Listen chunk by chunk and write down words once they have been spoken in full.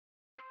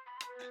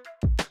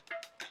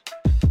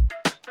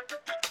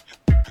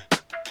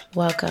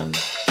Welcome.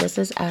 This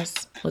is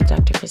Us with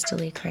Dr. Crystal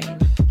Lee Crane.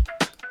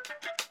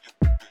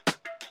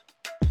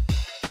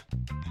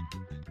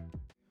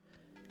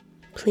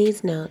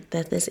 Please note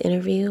that this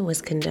interview was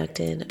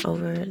conducted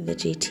over the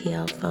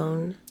GTL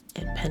phone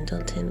at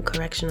Pendleton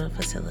Correctional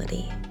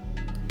Facility.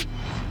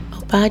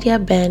 Obadiah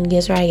Ben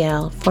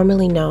Yisrael,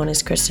 formerly known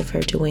as Christopher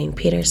Dwayne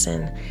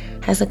Peterson,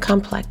 has a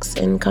complex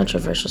and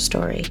controversial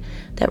story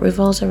that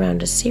revolves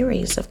around a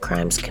series of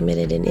crimes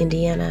committed in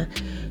Indiana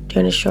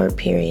during a short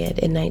period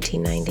in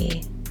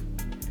 1990.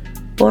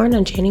 Born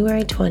on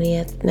January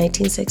 20th,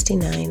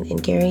 1969 in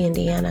Gary,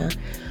 Indiana,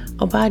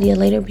 Obadiah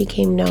later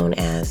became known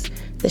as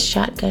the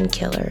Shotgun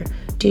Killer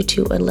due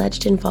to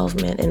alleged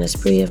involvement in a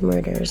spree of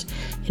murders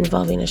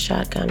involving a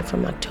shotgun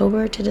from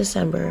October to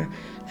December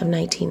of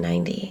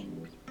 1990.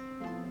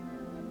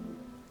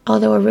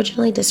 Although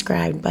originally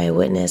described by a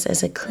witness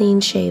as a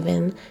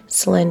clean-shaven,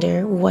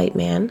 slender, white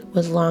man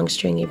with long,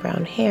 stringy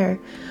brown hair,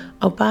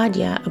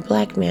 Obadiah, a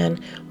black man,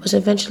 was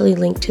eventually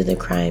linked to the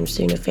crimes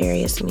through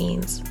nefarious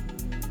means.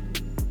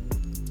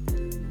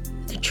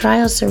 The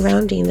trials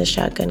surrounding the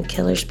shotgun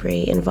killer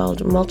spree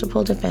involved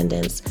multiple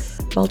defendants,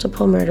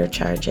 multiple murder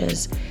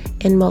charges,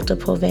 and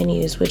multiple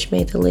venues, which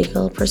made the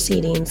legal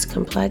proceedings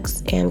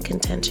complex and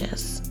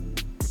contentious.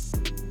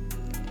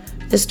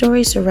 The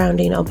story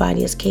surrounding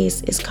Obadiah's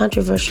case is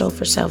controversial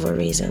for several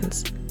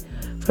reasons.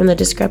 From the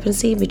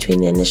discrepancy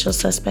between the initial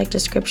suspect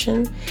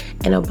description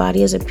and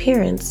Obadiah's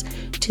appearance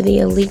to the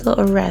illegal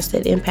arrest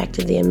that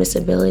impacted the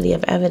admissibility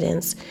of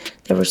evidence,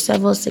 there were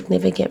several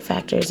significant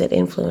factors that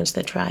influenced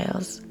the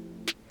trials.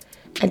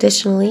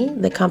 Additionally,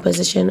 the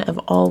composition of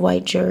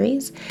all-white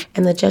juries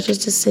and the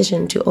judge's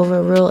decision to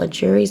overrule a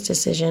jury's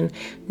decision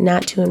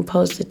not to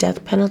impose the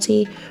death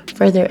penalty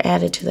further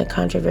added to the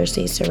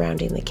controversy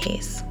surrounding the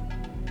case.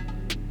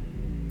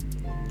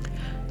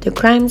 The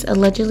crimes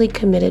allegedly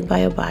committed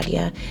by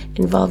Obadiah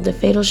involved the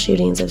fatal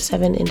shootings of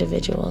 7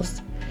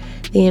 individuals.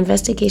 The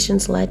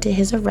investigations led to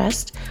his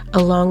arrest,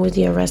 along with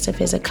the arrest of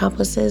his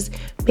accomplices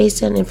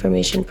based on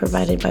information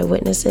provided by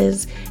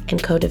witnesses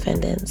and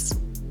co-defendants.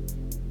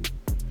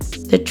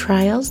 The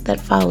trials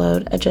that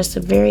followed addressed the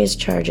various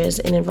charges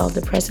and involved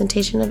the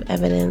presentation of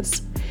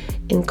evidence,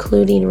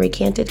 including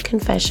recanted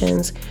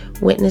confessions,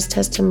 witness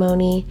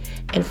testimony,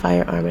 and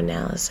firearm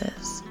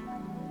analysis.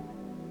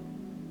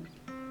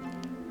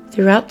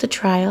 Throughout the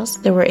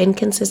trials, there were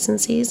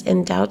inconsistencies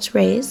and doubts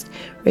raised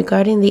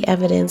regarding the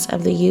evidence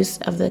of the use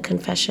of the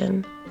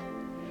confession.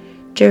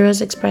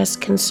 Jurors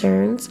expressed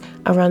concerns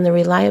around the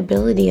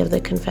reliability of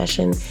the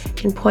confession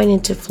and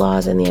pointed to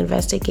flaws in the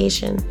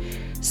investigation,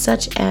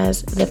 such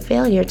as the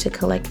failure to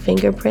collect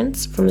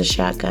fingerprints from the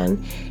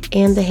shotgun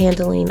and the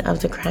handling of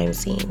the crime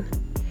scene.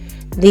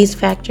 These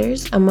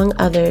factors, among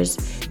others,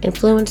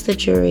 influenced the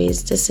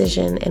jury's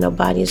decision in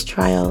Obadiah's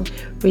trial,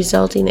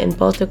 resulting in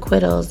both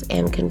acquittals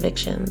and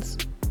convictions.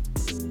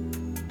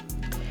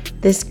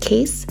 This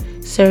case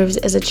serves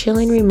as a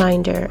chilling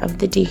reminder of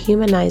the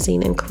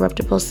dehumanizing and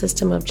corruptible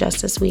system of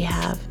justice we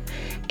have,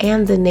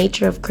 and the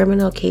nature of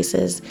criminal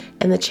cases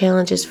and the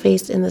challenges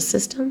faced in the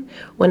system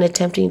when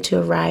attempting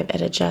to arrive at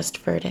a just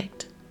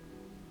verdict.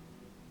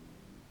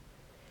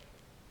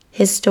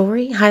 His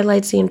story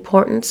highlights the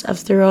importance of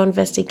thorough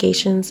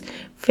investigations,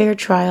 fair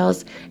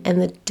trials,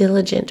 and the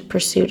diligent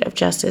pursuit of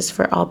justice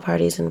for all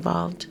parties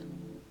involved.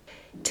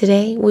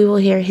 Today, we will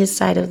hear his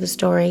side of the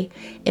story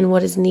and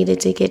what is needed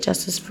to get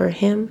justice for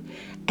him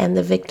and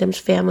the victims'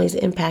 families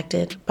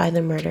impacted by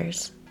the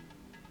murders.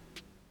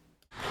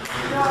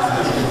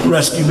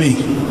 Rescue Me.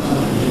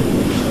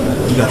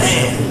 All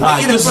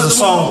right, this is a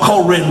song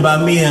co-written by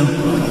me and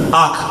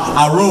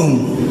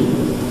Arun.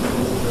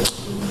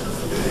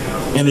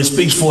 And it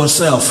speaks for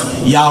itself.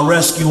 Y'all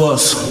rescue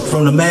us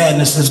from the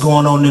madness that's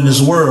going on in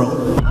this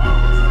world.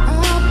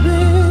 I've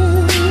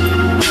been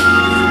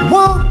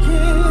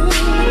walking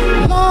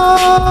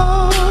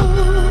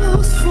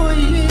lost for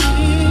years.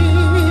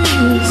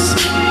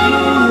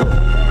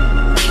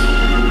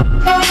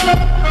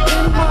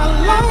 In my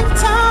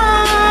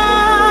lifetime,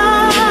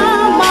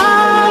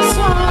 my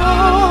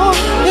soul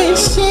has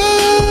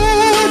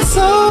shed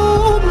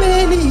so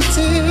many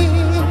tears.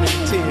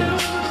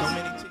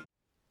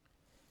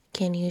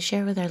 Can you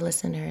share with our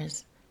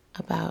listeners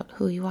about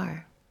who you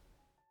are?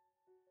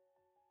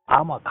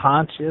 I'm a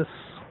conscious,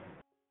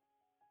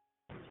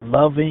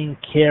 loving,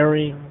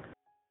 caring,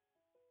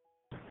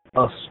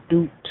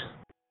 astute,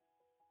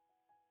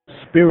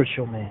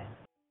 spiritual man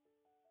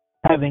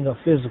having a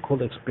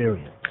physical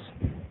experience.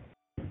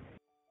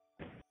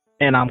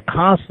 And I'm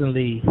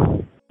constantly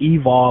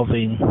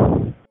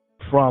evolving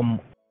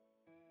from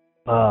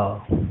a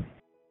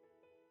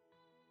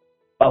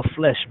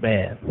flesh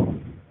man,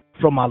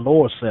 from my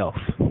lower self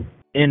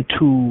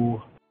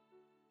into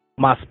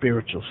my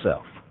spiritual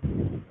self.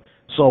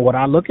 So when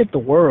I look at the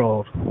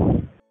world,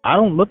 I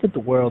don't look at the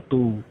world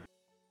through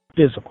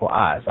physical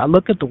eyes. I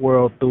look at the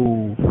world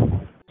through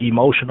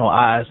emotional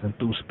eyes and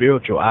through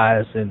spiritual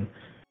eyes, and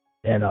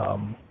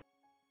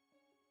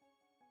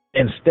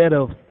instead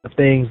of the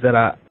things that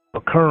are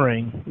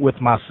occurring with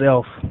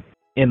myself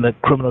in the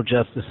criminal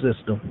justice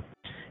system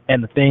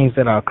and the things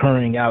that are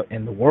occurring out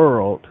in the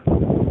world,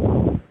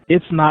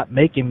 it's not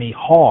making me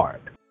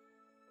hard.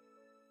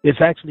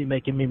 It's actually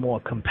making me more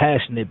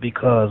compassionate,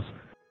 because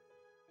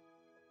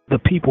the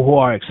people who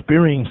are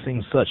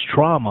experiencing such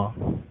trauma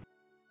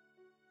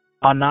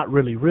are not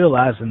really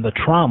realizing the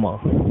trauma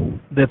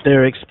that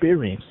they're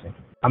experiencing.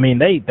 I mean,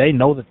 they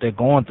know that they're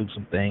going through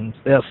some things,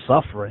 they're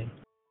suffering,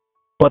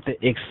 but the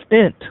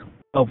extent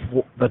of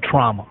the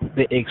trauma,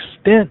 the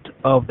extent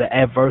of the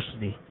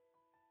adversity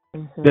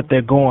that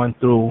they're going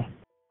through,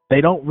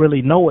 they don't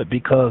really know it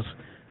because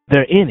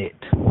they're in it.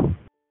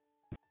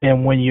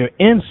 And when you're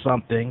in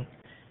something,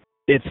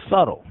 it's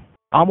subtle,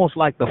 almost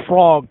like the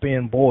frog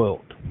being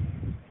boiled.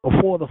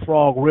 Before the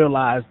frog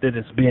realized that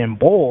it's being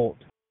boiled,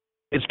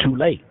 it's too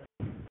late,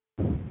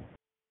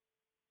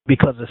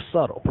 because it's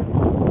subtle.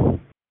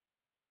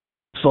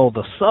 So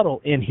the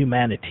subtle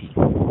inhumanity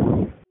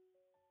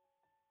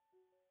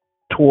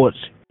towards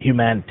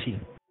humanity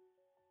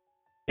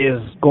is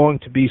going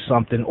to be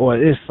something, or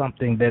is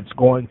something that's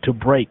going to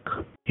break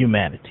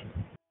humanity.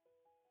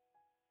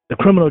 The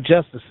criminal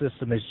justice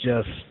system is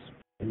just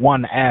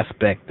one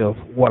aspect of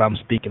what I'm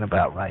speaking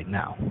about right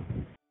now.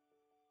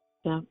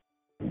 Yeah.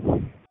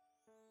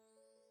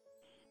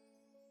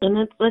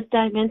 And let's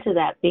dive into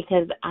that,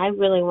 because I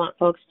really want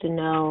folks to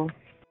know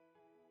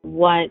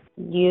what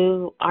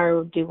you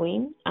are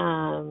doing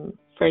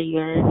for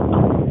your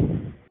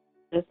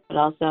but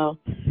also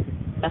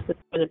justice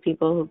for the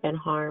people who've been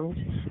harmed.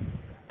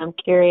 I'm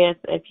curious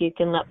if you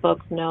can let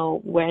folks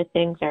know where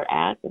things are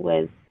at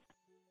with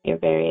your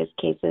various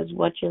cases,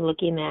 what you're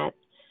looking at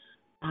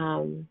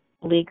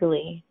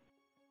legally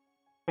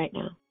right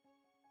now.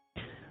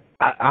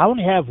 I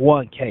only have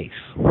one case.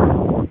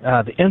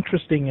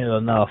 Interesting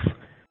enough,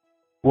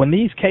 when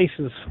these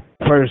cases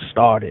first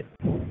started,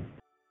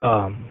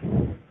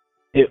 the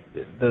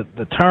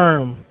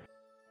term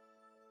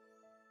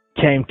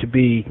came to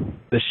be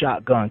the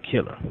shotgun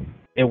killer.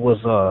 It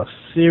was a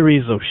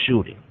series of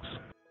shootings.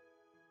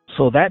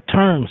 So that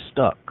term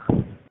stuck.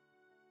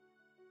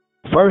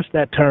 First,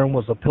 that term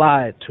was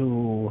applied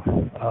to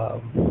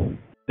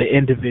the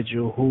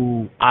individual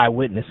who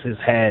eyewitnesses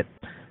had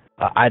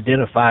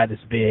identified as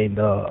being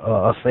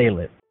the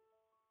assailant,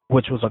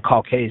 which was a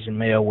Caucasian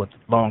male with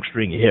long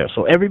stringy hair.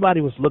 So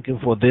everybody was looking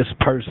for this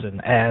person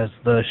as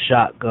the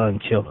shotgun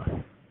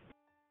killer.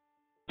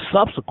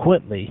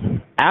 Subsequently,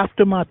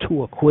 after my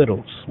two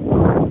acquittals,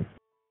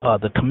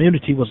 the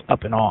community was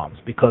up in arms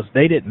because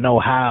they didn't know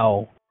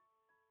how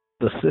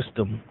the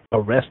system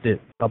arrested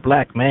a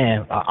black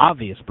man, an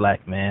obvious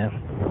black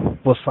man,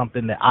 for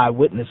something that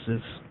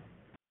eyewitnesses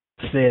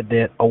said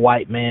that a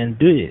white man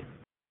did.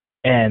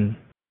 And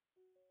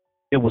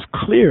it was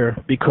clear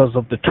because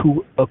of the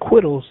two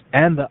acquittals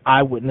and the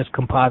eyewitness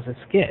composite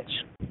sketch.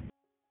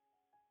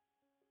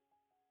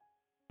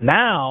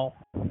 Now,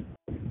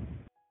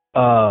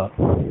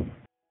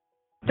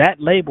 that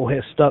label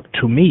has stuck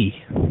to me,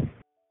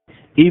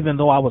 even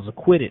though I was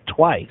acquitted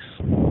twice.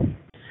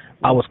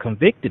 I was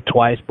convicted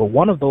twice, but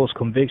one of those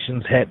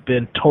convictions had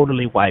been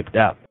totally wiped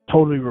out,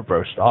 totally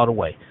reversed all the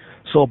way.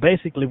 So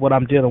basically what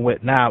I'm dealing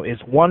with now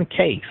is one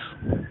case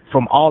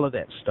from all of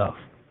that stuff.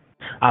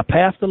 I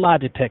passed the lie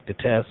detector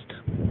test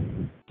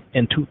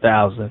in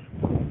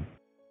 2000,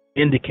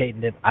 indicating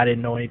that I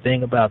didn't know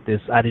anything about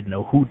this. I didn't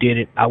know who did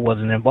it. I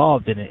wasn't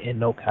involved in it in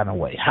no kind of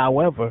way.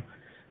 However,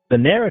 the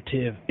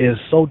narrative is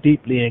so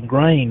deeply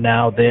ingrained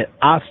now that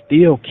I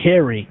still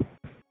carry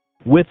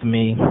with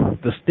me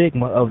the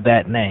stigma of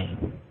that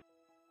name,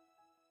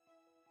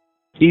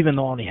 even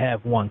though I only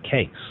have one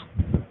case.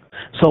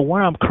 So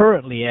where I'm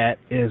currently at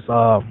is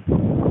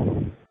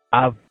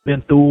I've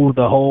been through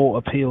the whole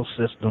appeal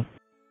system,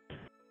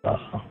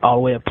 all the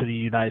way up to the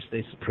United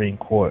States Supreme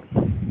Court,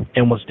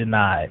 and was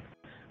denied.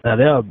 Now,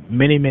 there are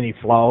many, many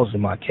flaws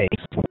in my case,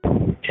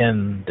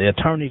 and the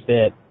attorneys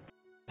that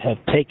have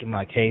taken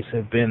my case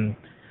have been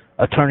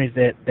attorneys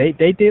that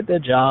they did their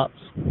jobs.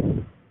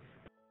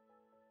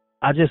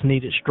 I just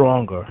needed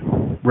stronger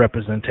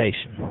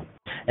representation.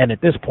 And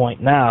at this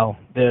point now,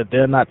 there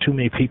are not too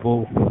many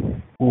people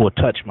who will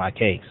touch my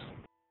case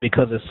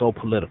because it's so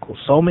political.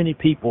 So many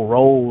people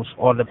rose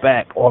on the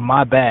back, on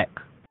my back,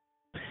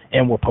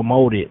 and were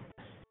promoted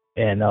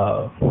and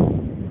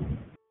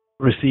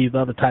received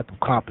other type of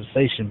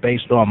compensation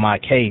based on my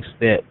case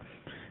that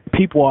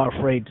people are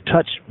afraid to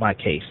touch my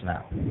case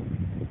now.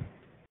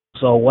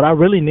 So what I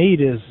really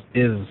need is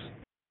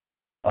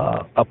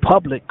a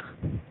public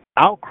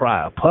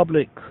outcry, a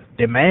public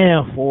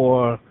demand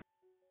for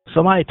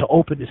somebody to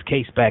open this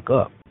case back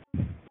up.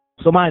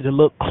 Somebody to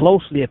look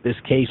closely at this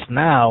case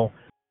now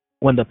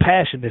when the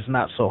passion is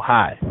not so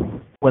high,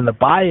 when the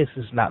bias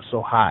is not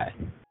so high.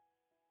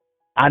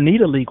 I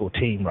need a legal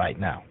team right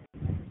now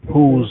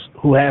who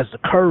has the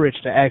courage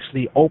to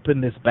actually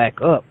open this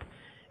back up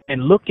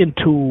and look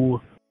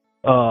into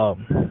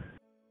the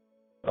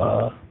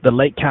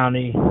Lake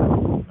County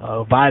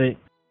Violent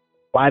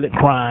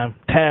Crime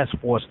Task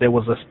Force that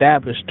was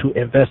established to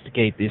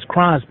investigate these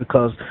crimes,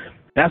 because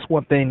that's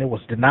one thing that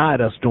was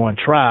denied us during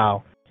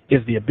trial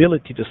is the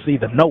ability to see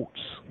the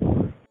notes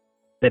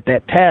that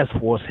task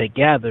force had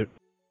gathered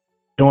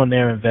during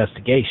their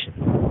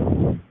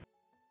investigation.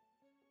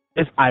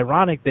 It's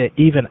ironic that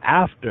even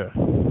after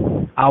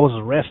I was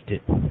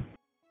arrested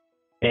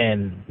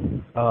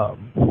and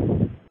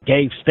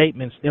gave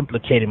statements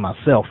implicating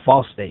myself,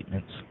 false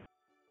statements,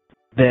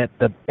 that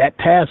that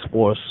task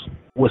force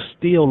was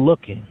still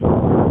looking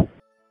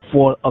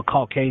for a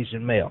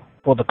Caucasian male,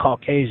 for the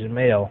Caucasian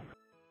male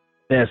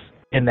that's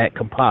in that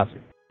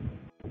composite.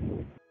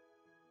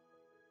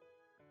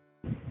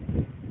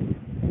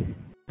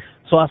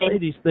 So I say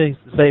these things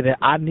to say that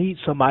I need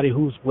somebody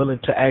who's willing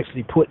to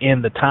actually put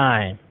in the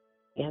time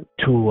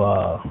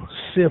to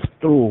sift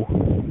through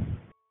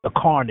the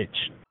carnage,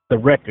 the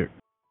record,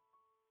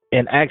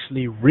 and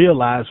actually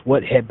realize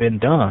what had been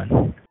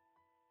done.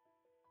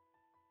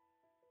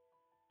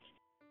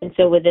 And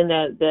so within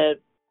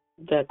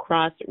the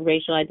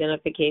cross-racial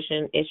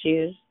identification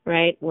issues,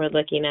 right, we're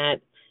looking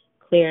at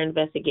clear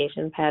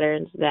investigation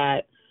patterns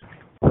that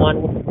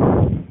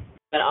one,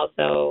 but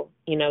also,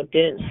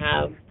 didn't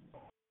have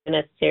the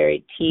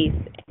necessary teeth.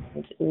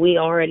 And we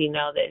already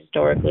know that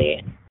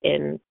historically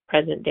in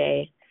present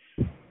day,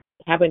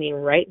 happening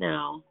right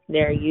now,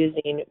 they're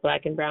using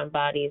black and brown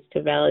bodies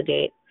to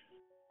validate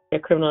the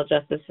criminal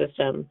justice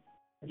system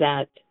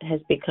that has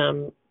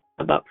become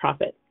about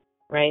profit,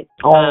 right?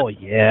 Oh,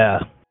 yeah.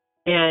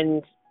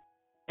 And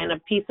a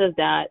piece of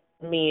that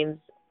means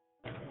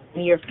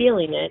you're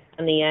feeling it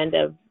on the end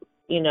of,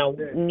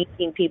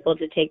 needing people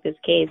to take this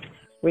case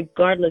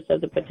regardless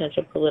of the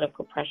potential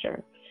political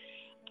pressure.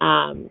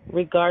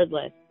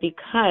 Regardless,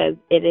 because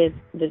it is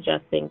the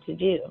just thing to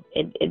do.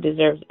 It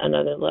deserves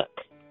another look.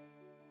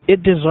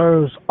 It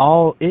deserves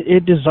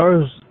it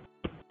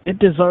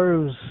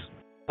deserves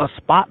a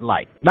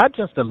spotlight, not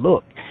just a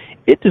look.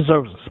 It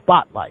deserves a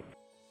spotlight.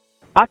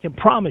 I can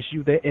promise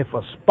you that if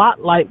a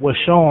spotlight was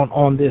shown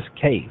on this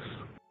case,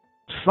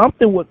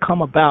 something would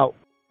come about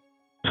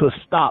to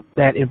stop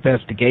that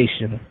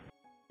investigation,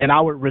 and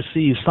I would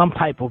receive some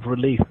type of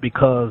relief,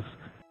 because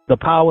the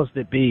powers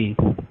that be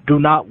do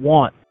not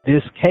want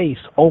this case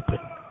open.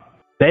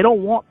 They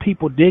don't want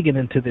people digging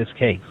into this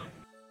case.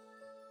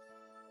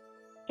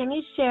 Can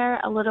you share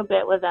a little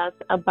bit with us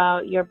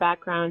about your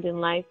background in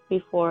life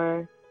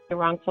before your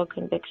wrongful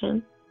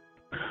conviction?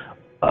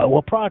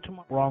 Well, prior to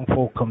my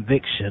wrongful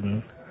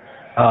conviction,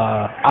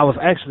 I was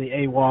actually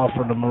AWOL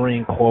from the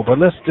Marine Corps, but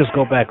let's just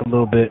go back a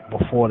little bit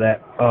before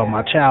that.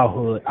 My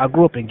childhood, I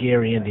grew up in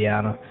Gary,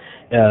 Indiana,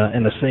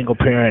 in a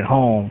single-parent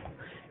home,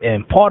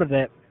 and part of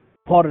that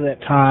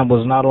time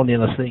was not only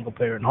in a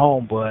single-parent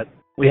home, but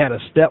we had a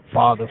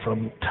stepfather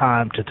from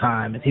time to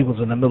time, and he was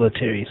in the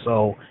military,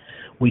 so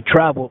we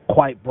traveled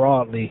quite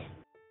broadly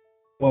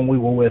when we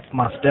were with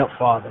my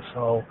stepfather,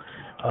 so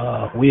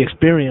we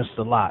experienced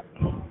a lot.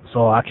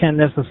 So I can't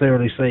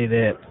necessarily say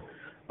that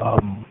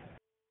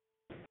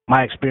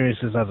my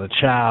experiences as a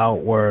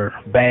child were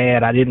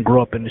bad. I didn't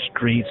grow up in the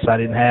streets. I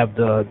didn't have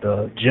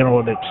the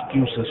general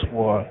excuses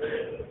for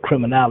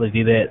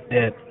criminality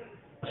that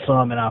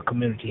some in our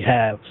community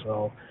have.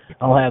 So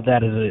I don't have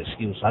that as an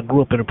excuse. I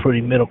grew up in a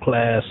pretty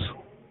middle-class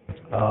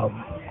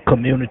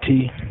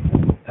community.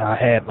 I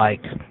had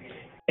like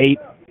eight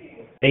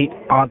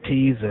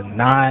aunties and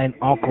 9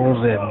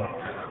 uncles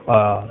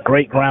and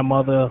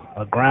great-grandmother,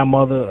 a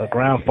grandmother, a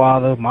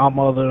grandfather, my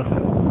mother.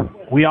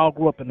 We all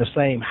grew up in the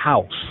same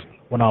house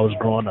when I was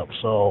growing up,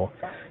 so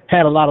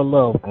had a lot of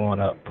love growing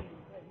up.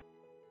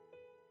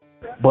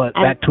 But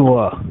back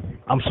to,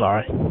 I'm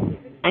sorry.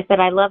 I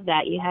said I love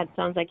that.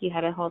 Sounds like you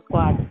had a whole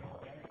squad.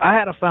 I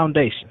had a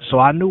foundation, so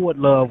I knew what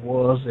love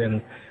was,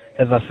 and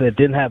as I said,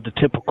 didn't have the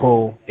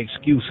typical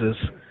excuses.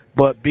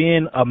 But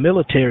being a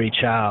military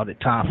child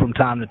from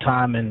time to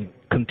time and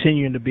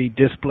continuing to be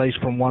displaced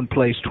from one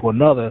place to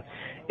another,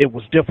 it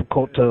was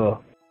difficult to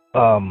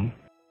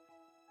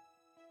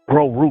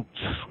grow roots.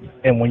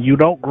 And when you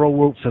don't grow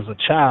roots as a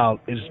child,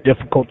 it's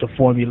difficult to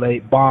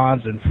formulate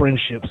bonds and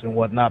friendships and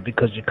whatnot,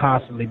 because you're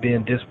constantly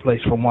being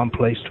displaced from one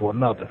place to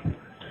another.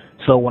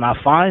 So when I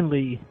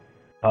finally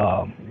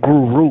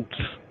grew roots,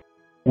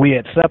 we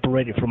had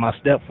separated from my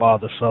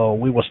stepfather, so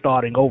we were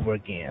starting over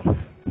again.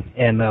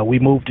 And we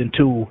moved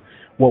into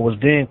what was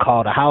then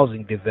called a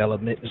housing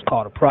development. It's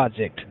called a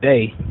project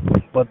today,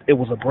 but it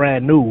was a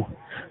brand new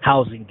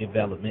housing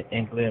development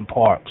in Glen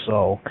Park.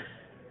 So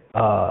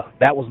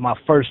that was my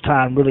first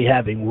time really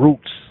having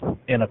roots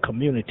in a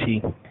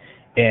community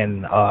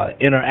and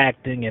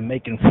interacting and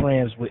making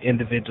friends with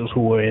individuals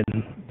who were in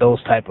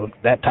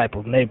that type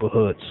of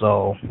neighborhood.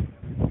 So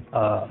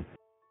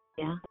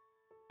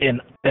in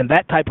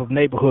that type of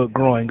neighborhood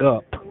growing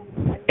up,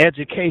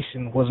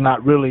 education was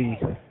not really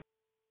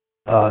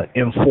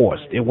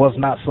enforced. It was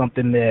not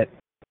something that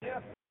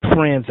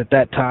friends at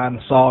that time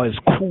saw as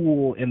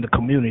cool in the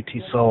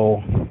community.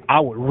 So I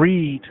would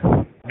read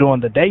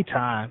during the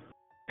daytime,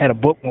 had a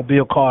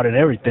bookmobile card and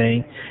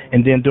everything,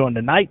 and then during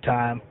the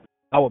nighttime,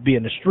 I would be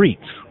in the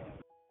streets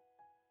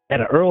at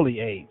an early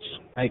age,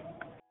 like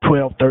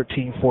 12,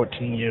 13,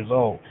 14 years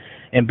old.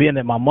 And being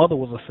that my mother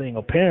was a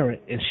single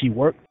parent and she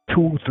worked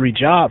 2, 3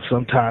 jobs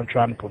sometimes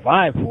trying to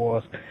provide for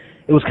us,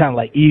 it was kind of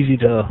like easy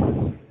to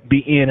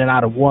be in and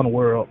out of one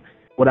world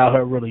without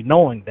her really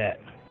knowing that.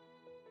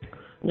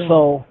 Yeah.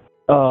 So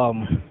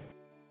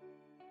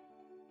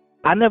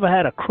I never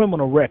had a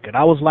criminal record.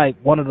 I was like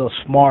one of those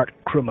smart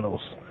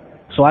criminals.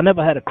 So I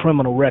never had a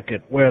criminal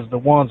record, whereas the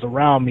ones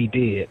around me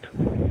did.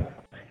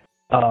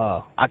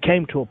 I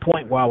came to a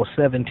point where I was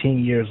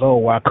 17 years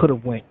old where I could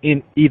have went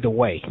in either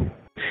way.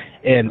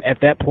 And at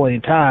that point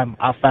in time,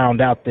 I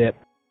found out that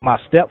my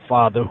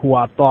stepfather, who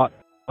I thought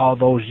all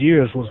those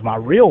years was my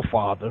real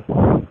father,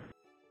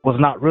 was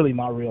not really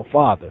my real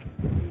father.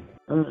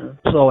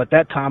 So at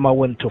that time, I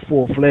went into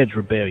full-fledged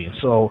rebellion.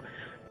 So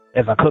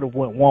as I could have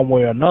went one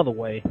way or another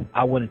way,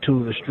 I went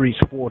into the streets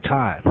full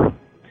time.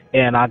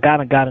 And I got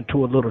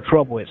into a little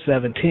trouble at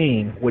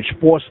 17, which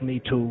forced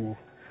me to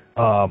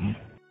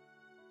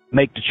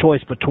make the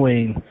choice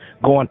between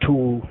going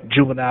to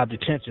juvenile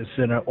detention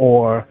center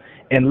or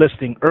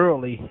enlisting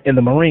early in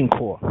the Marine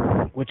Corps,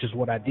 which is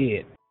what I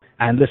did.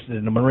 I enlisted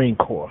in the Marine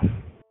Corps.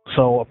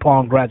 So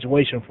upon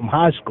graduation from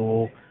high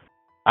school,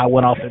 I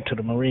went off into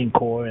the Marine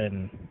Corps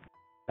and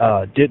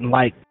didn't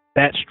like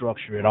that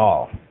structure at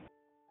all.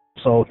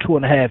 So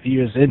 2.5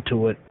 years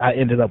into it, I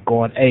ended up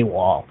going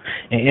AWOL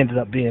and ended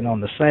up being on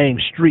the same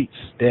streets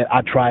that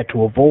I tried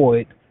to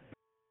avoid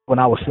when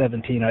I was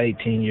 17 or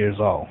 18 years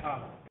old.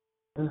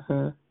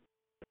 Mm-hmm.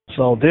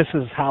 So this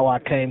is how I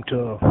came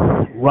to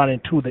run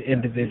into the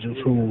individuals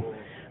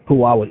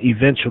who I would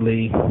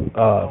eventually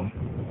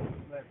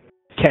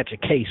catch a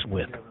case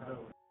with.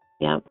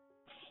 Yep.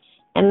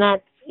 And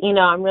that's,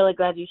 I'm really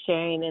glad you're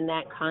sharing in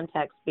that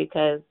context,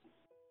 because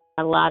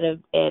a lot of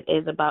it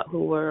is about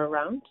who we're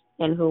around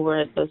and who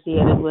we're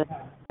associated with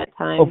at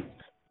times. Oh,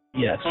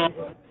 yes.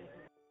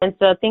 And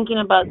so thinking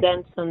about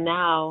then, so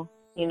now,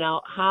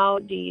 how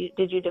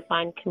did you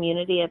define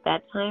community at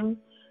that time?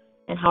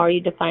 And how are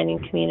you defining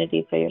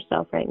community for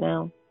yourself right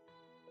now?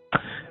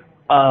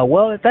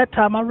 Well, at that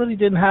time, I really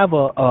didn't have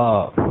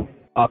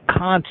a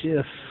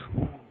conscious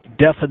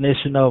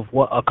definition of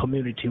what a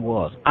community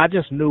was. I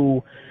just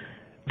knew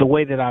the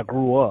way that I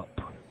grew up.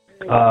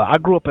 I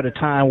grew up at a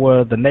time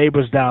where the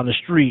neighbors down the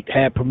street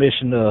had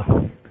permission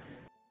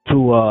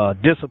to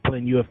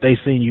discipline you if they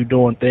seen you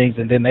doing things,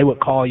 and then they would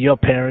call your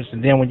parents,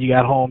 and then when you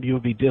got home, you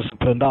would be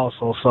disciplined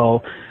also.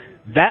 So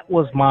that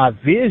was my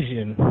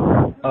vision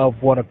of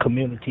what a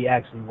community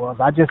actually was.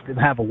 I just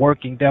didn't have a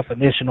working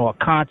definition or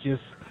a conscious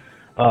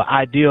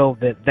ideal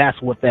that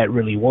that's what that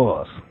really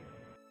was.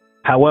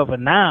 However,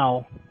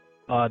 now,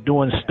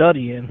 doing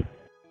studying,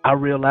 I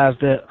realized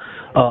that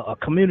a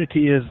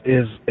community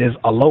is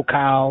a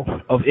locale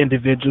of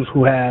individuals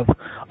who have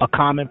a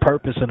common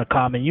purpose and a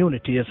common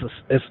unity.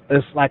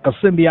 It's like a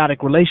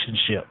symbiotic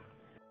relationship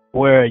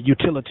where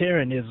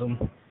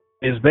utilitarianism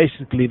is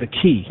basically the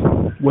key,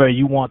 where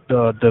you want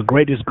the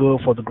greatest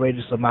good for the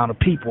greatest amount of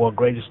people or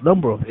greatest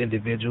number of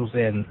individuals,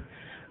 and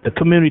the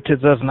community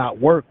does not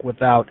work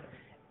without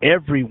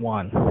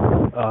everyone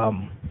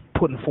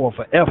putting forth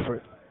an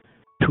effort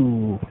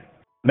to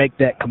make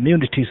that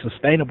community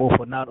sustainable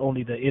for not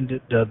only the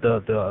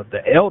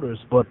elders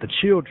but the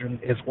children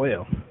as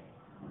well.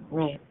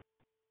 Right.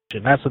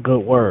 And that's a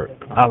good word.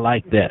 I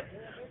like that.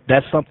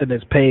 That's something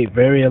that's paid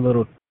very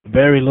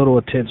little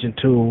attention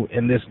to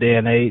in this day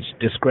and age.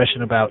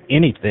 Discretion about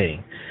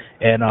anything,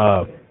 and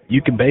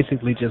you can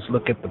basically just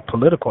look at the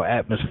political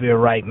atmosphere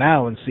right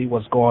now and see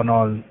what's going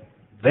on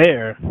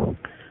there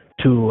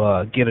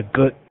to get a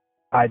good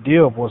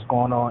idea of what's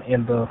going on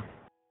in the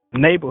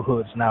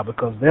neighborhoods now,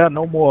 because there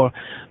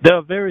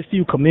are very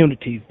few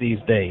communities these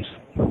days.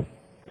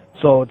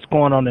 So it's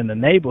going on in the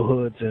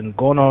neighborhoods and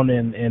going on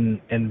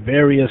in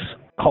various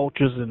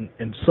cultures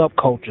and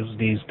subcultures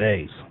these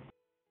days.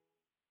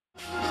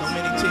 So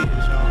many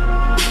tears,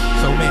 y'all.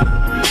 So many.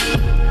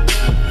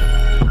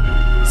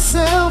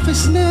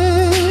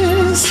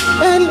 Selfishness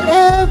and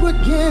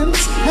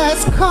arrogance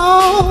has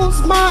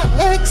caused my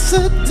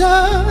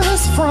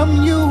exodus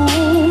from you.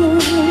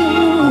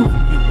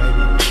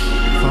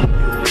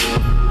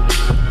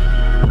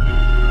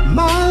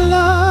 My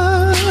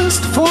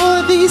lust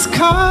for these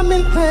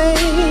common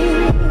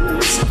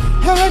things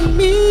had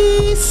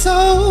me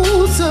so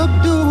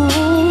subdued.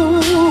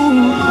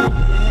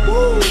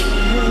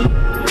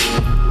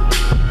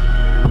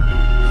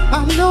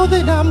 I know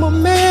that I'm a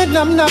man,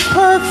 I'm not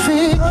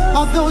perfect.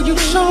 Although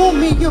you've shown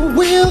me your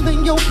will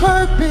and your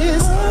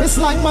purpose, it's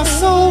like my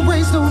soul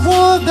raised a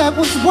war that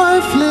was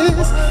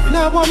worthless.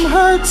 Now I'm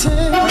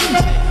hurting.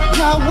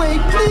 Yahweh,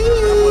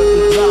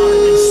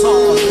 please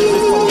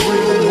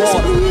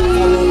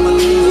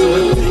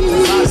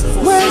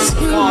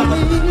rescue me.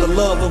 The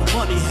love of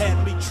money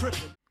had me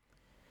tripping.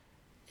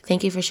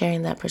 Thank you for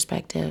sharing that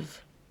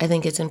perspective. I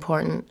think it's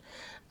important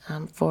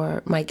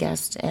for my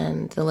guests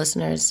and the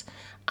listeners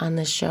on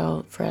this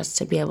show for us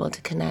to be able to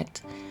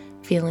connect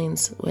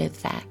feelings with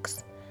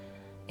facts.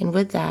 And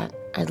with that,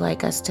 I'd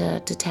like us to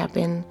tap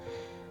in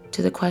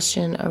to the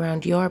question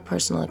around your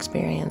personal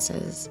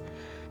experiences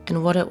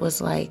and what it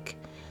was like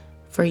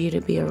for you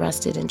to be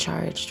arrested and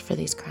charged for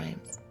these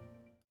crimes.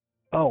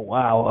 Oh,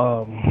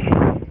 wow.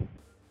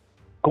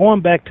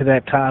 going back to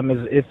that time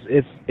is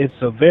it's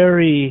a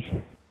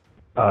very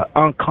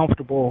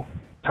uncomfortable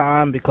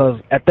time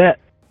because at that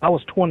I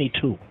was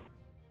 22.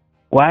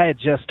 Well, I had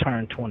just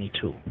turned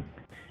 22,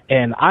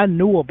 and I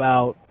knew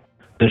about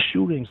the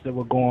shootings that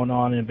were going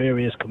on in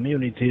various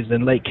communities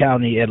in Lake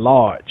County at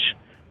large.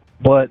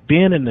 But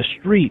being in the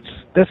streets,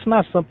 that's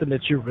not something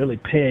that you're really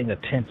paying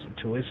attention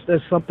to.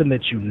 That's something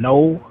that you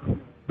know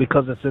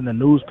because it's in the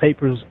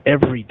newspapers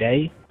every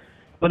day.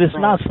 But it's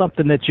not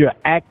something that you're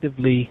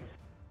actively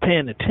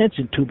paying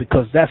attention to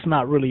because that's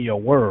not really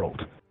your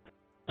world.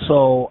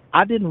 So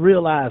I didn't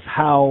realize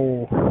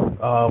how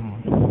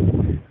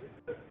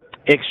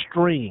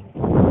extreme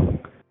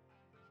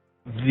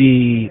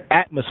the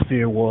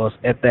atmosphere was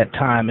at that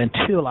time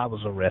until I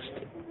was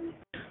arrested.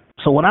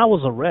 So when I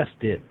was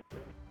arrested,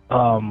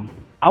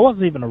 I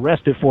wasn't even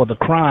arrested for the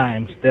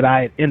crimes that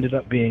I ended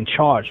up being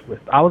charged with.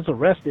 I was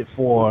arrested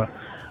for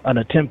an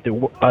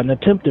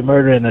attempted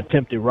murder and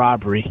attempted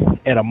robbery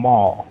at a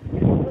mall.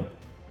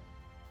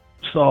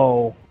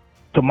 So,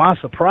 to my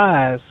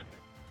surprise,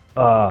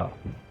 on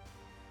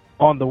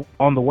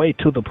the way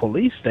to the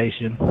police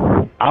station,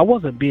 I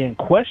wasn't being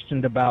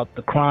questioned about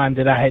the crime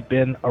that I had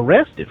been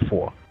arrested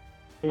for.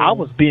 I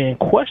was being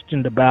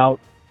questioned about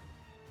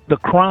the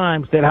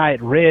crimes that I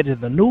had read in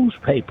the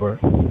newspaper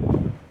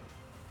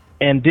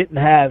and didn't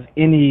have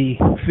any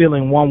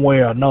feeling one way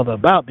or another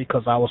about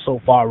because I was so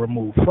far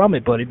removed from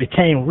it, but it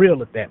became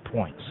real at that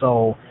point.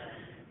 So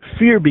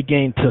fear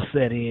began to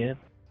set in,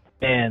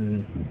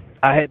 and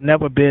I had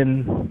never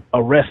been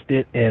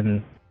arrested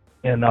and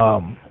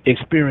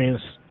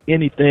experienced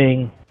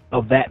anything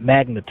of that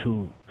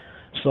magnitude.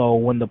 So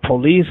when the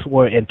police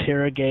were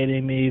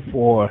interrogating me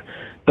for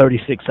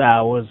 36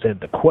 hours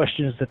and the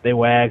questions that they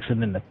were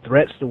asking and the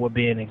threats that were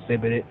being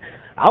exhibited,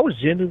 I was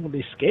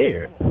genuinely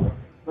scared.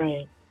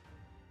 Right.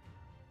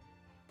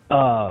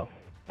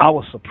 I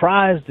was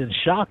surprised and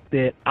shocked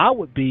that I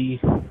would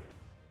be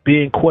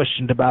being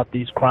questioned about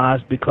these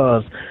crimes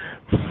because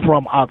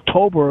from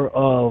October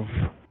of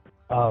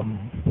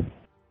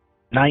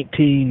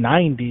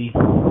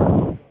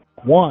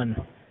 1991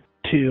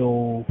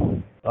 till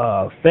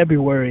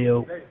February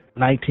of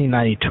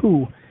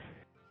 1992,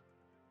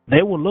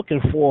 they were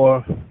looking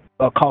for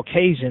a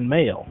Caucasian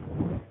male.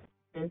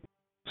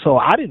 So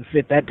I didn't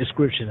fit that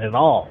description at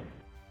all.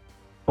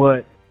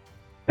 But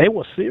they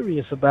were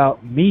serious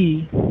about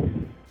me,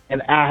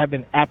 and I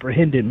haven't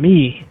apprehended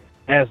me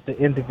as the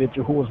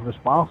individual who was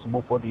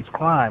responsible for these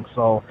crimes.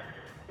 So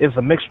it's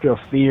a mixture of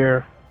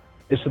fear,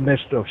 it's a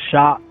mixture of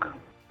shock,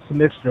 it's a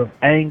mixture of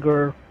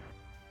anger,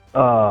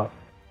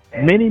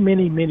 many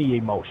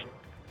emotions.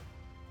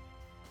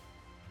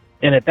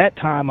 And at that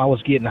time, I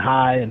was getting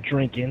high and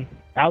drinking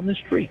out in the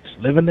streets,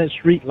 living that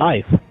street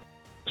life.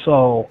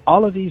 So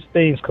all of these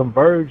things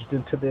converged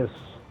into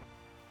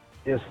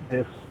this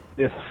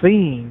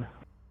scene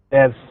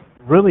that's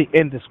really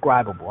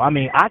indescribable. I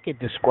mean, I could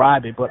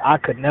describe it, but I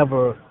could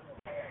never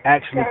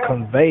actually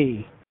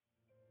convey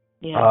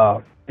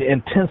the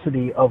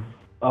intensity of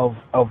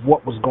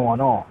what was going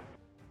on.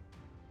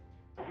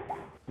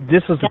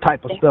 This is the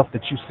type of stuff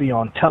that you see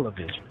on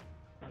television.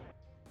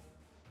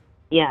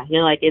 Yeah,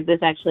 you're like, is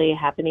this actually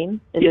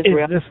happening? Is this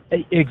real?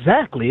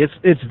 Exactly.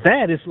 It's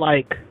that. It's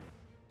like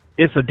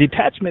it's a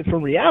detachment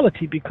from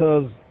reality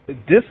because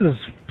this is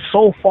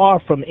so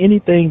far from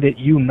anything that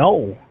you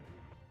know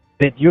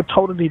that you're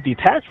totally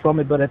detached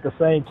from it, but at the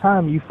same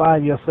time, you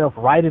find yourself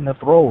right in the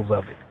throes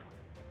of it.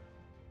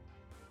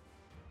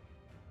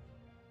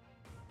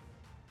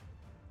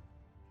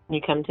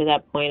 You come to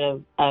that point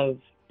of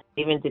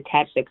even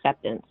detached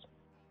acceptance.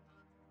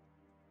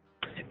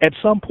 At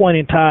some point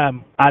in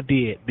time, I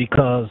did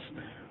because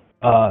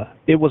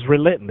it was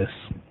relentless.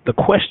 The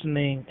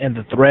questioning and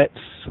the threats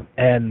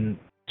and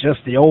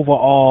just the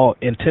overall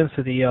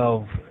intensity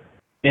of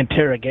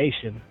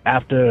interrogation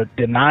after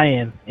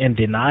denying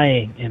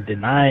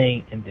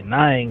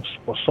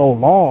for so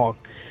long,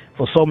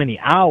 for so many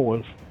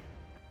hours,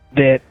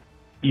 that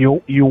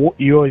you're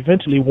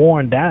eventually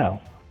worn down,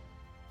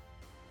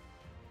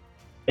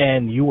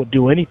 and you will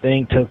do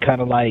anything to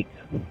kind of like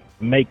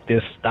make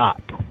this stop.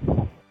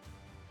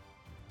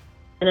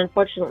 And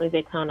unfortunately,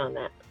 they count on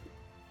that.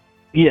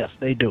 Yes,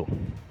 they do.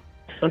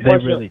 They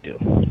really do.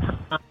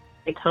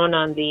 They count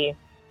on the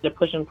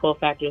push and pull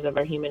factors of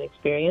our human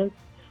experience,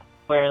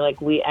 where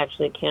like we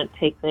actually can't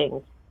take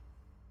things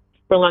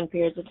for long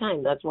periods of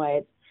time. That's why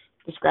it's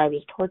described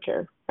as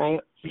torture,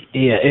 right?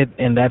 Yeah,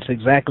 and that's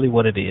exactly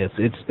what it is.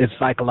 It's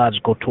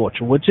psychological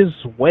torture, which is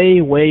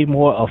way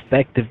more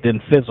effective than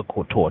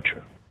physical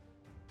torture.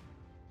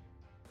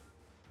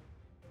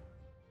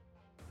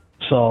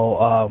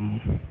 So,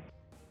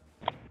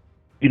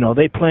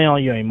 they play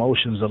on your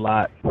emotions a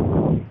lot,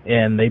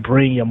 and they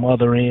bring your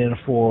mother in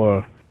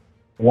for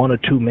 1 or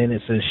 2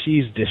 minutes, and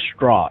she's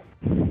distraught.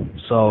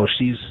 So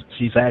she's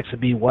asking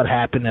me what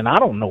happened, and I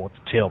don't know what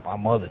to tell my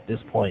mother at this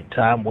point in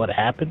time what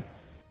happened.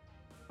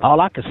 All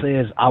I can say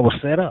is I was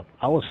set up.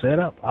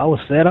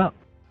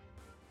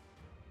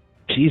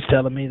 She's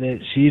telling me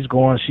that she's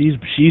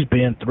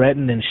being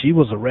threatened, and she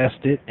was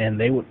arrested, and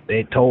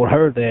they told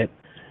her that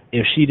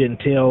if she didn't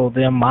tell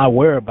them my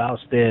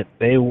whereabouts, that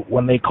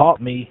when they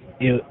caught me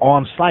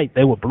on site,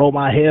 they would blow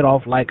my head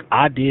off like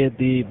I did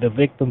the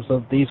victims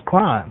of these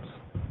crimes.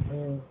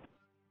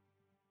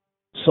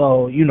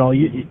 So,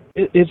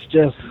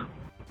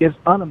 it's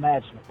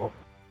unimaginable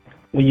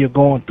when you're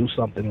going through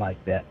something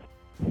like that.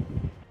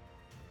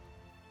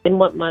 And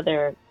what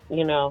mother,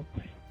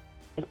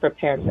 is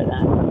prepared for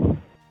that?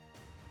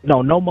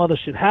 No mother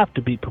should have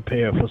to be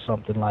prepared for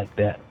something like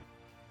that.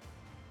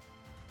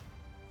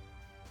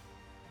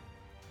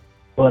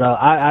 But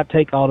I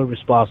take all the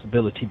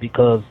responsibility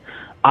because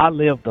I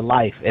lived the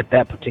life at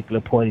that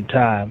particular point in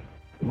time.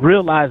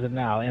 Realizing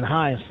now, in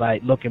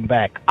hindsight, looking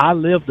back, I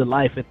lived the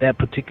life at that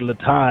particular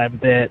time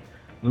that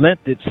lent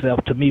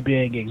itself to me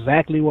being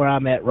exactly where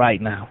I'm at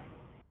right now.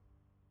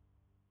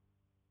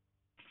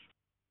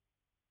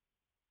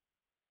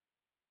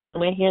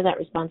 And I hear that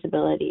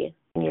responsibility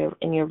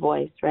in your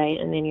voice, right,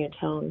 and in your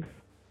tone.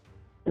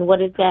 And what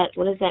does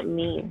that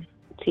mean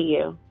to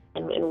you?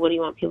 And what do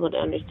you want people to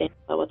understand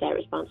about what that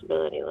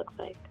responsibility looks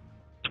like?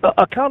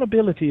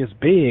 Accountability is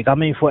big. I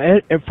mean, for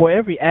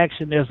every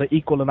action, there's an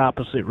equal and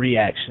opposite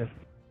reaction.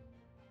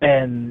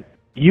 And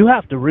we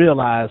have to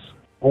realize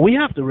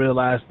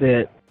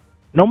that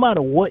no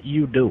matter what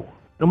you do,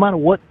 no matter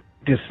what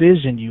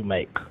decision you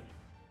make,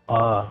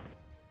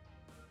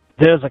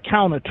 there's a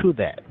counter to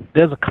that.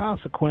 There's a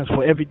consequence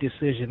for every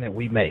decision that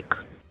we make.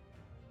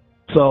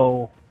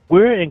 So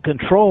we're in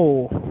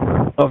control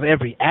of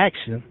every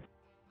action,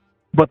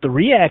 but the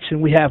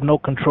reaction we have no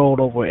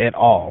control over at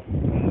all.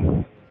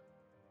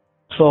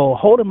 So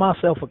holding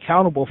myself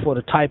accountable for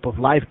the type of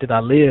life that I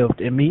lived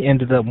and me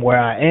ended up where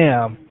I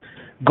am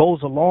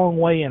goes a long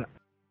way in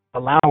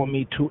allowing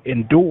me to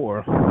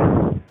endure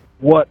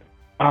what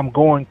I'm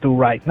going through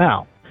right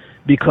now,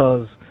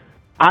 because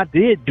I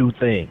did do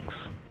things.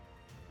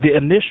 The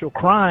initial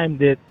crime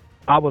that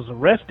I was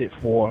arrested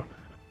for,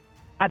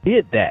 I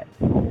did that.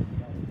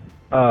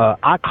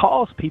 I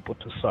caused people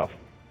to suffer.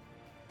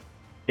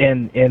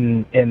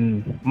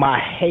 In my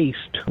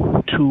haste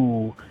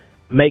to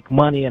make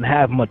money and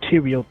have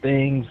material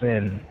things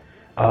and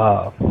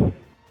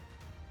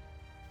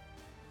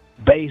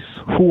base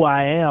who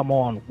I am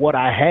on what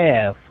I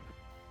have,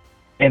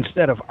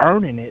 instead of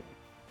earning it,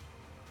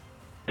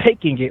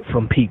 taking it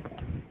from people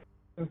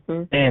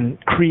and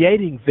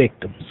creating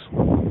victims.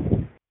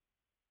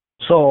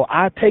 So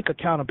I take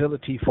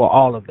accountability for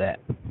all of that.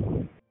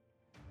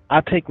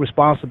 I take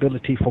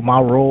responsibility for my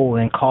role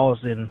in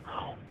causing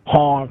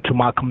harm to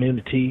my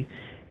community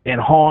and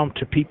harm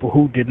to people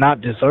who did not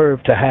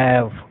deserve to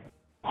have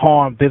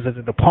harm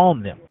visited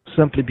upon them,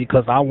 simply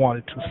because I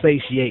wanted to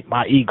satiate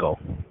my ego.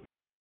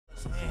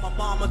 My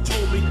mama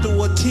told me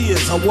through her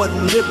tears I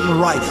wasn't living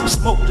right.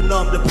 Smoked to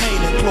numb the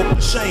pain and cloak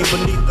the shame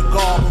beneath the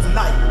garb of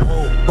night.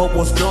 But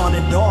what's done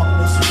in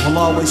darkness will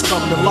always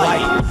come to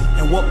light.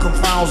 And what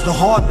confounds the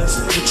hardness,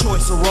 the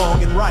choice of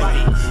wrong and right.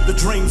 The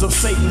dreams of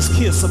Satan's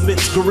kiss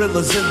amidst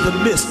gorillas in the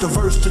mist.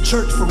 Averse to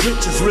church for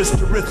riches, risk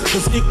to risk,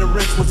 cause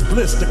ignorance was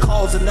bliss. The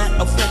cause and that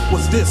effect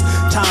was this.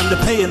 Time to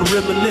pay and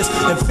reminisce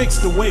and fix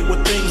the way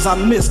with things I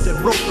missed and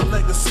wrote the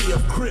legacy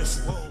of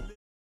Chris.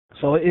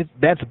 So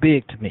that's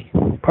big to me.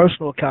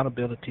 Personal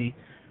accountability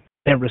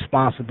and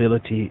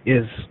responsibility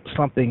is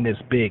something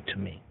that's big to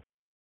me.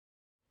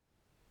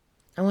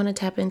 I want to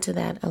tap into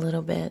that a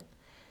little bit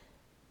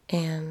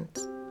and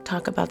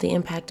talk about the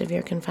impact of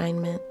your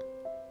confinement.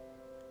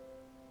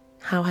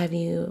 How have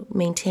you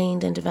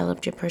maintained and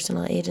developed your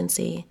personal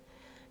agency,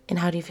 and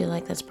how do you feel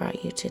like that's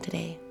brought you to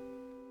today?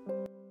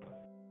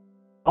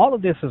 All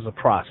of this is a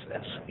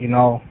process,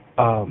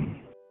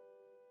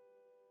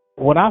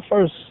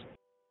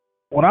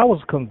 When I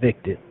was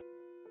convicted,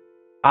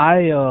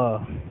 I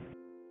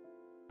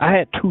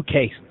had two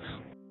cases.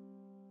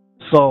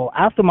 So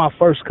after my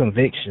first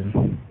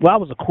conviction, I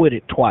was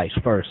acquitted twice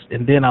first,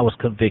 and then I was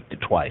convicted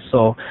twice.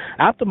 So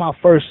after my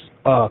first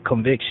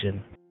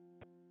conviction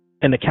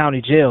in the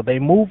county jail, they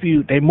moved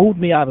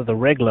me out of the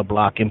regular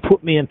block and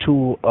put me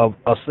into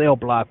a cell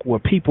block where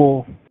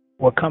people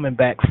were coming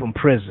back from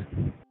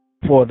prison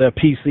for their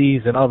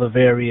PCs and other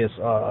various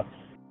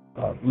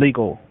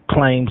legal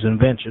claims and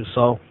ventures.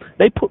 So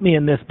they put me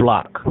in this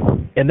block,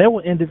 and there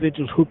were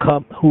individuals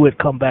who had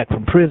come back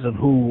from prison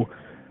who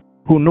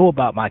knew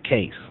about my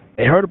case.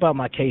 They heard about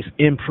my case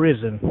in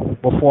prison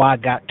before I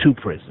got to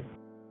prison,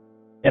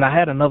 and I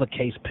had another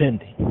case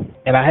pending,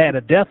 and I had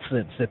a death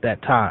sentence at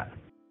that time.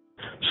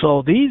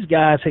 So these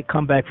guys had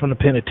come back from the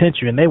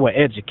penitentiary, and they were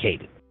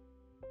educated,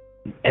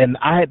 and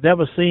I had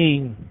never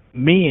seen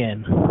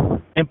men,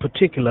 in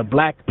particular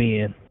black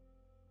men,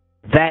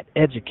 that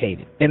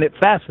educated, and it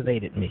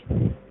fascinated me.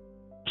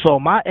 So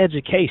my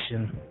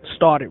education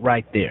started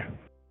right there.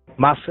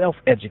 My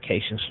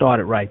self-education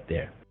started right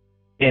there.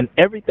 And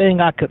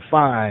everything I could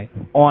find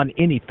on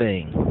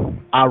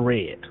anything, I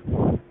read.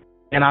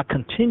 And I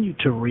continued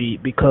to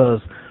read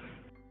because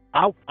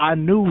I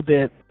knew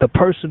that the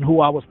person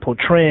who I was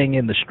portraying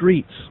in the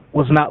streets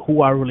was not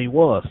who I really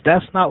was.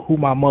 That's not who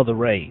my mother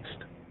raised.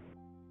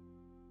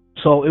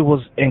 So it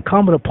was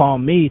incumbent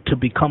upon me to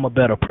become a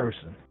better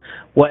person.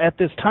 Well, at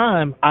this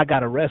time, I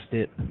got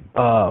arrested.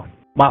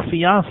 My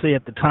fiance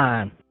at the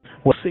time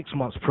was 6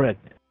 months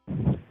pregnant.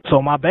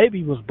 So my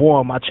baby was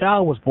born, my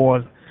child was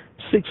born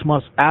 6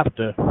 months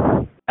after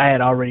I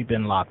had already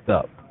been locked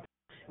up.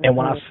 And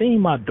when I seen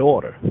my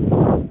daughter,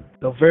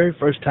 the very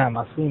first time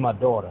I seen my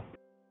daughter,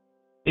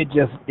 it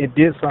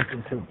did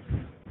something to me.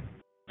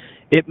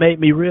 It made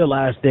me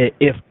realize that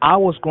if I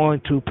was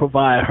going to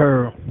provide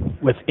her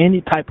with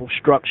any type of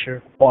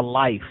structure or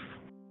life,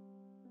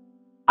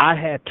 I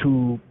had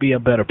to be a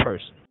better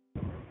person.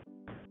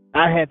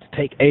 I had to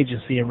take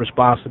agency and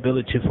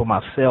responsibility for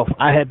myself.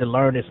 I had to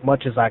learn as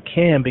much as I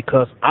can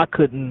because I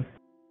couldn't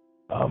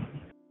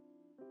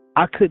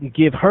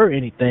give her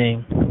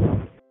anything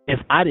if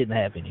I didn't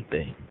have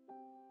anything.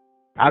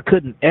 I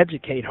couldn't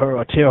educate her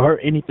or tell her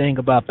anything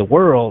about the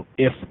world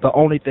if the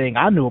only thing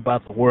I knew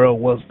about the world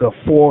was the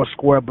 4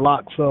 square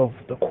blocks of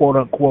the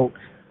quote-unquote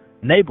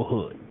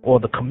neighborhood or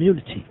the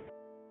community.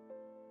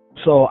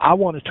 So I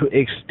wanted to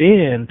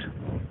extend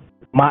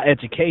my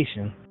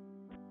education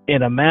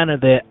in a manner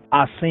that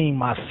I seen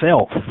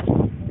myself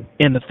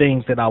in the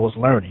things that I was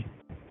learning.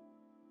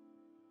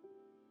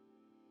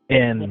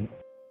 And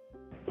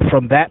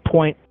from that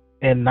point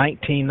in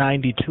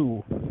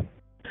 1992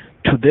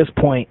 to this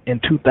point in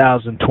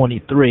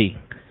 2023,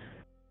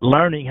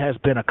 learning has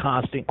been a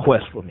constant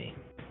quest for me.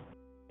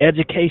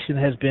 Education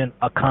has been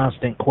a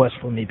constant quest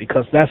for me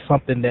because that's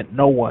something that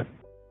no one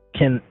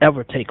can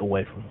ever take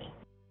away from me.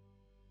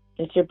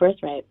 It's your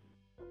birthright.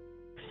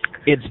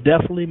 It's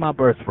definitely my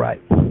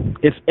birthright.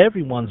 It's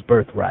everyone's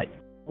birthright.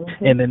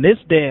 Mm-hmm. And in this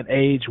day and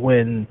age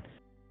when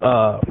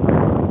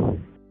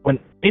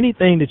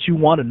anything that you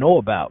want to know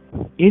about,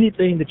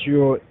 anything that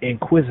you're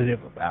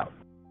inquisitive about,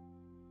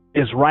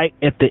 is right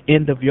at the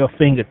end of your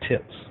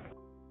fingertips.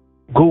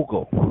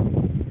 Google.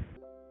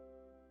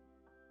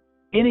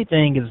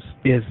 Anything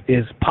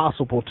is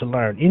possible to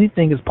learn.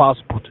 Anything is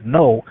possible to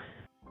know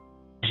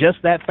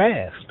just that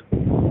fast.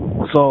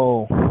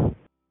 So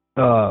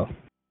I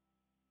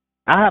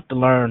have to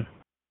learn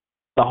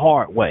the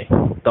hard way,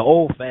 the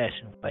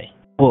old-fashioned way.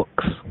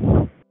 Books.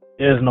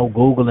 There's no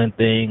Googling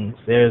things.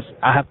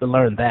 I have to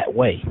learn that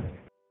way.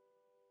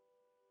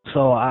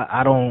 So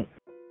I don't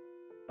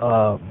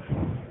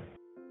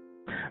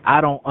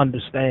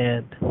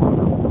understand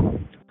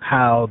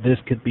how this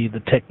could be the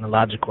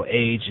technological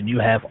age and you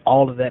have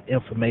all of that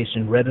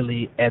information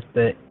readily at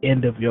the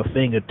end of your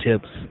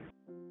fingertips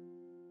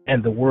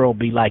and the world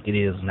be like it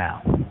is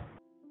now.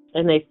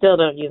 And they still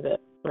don't use it,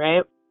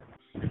 right?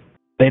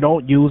 They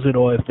don't use it,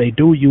 or if they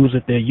do use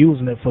it, they're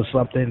using it for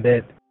something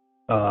that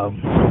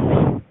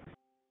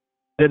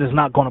that is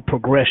not going to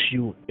progress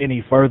you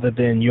any further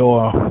than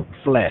your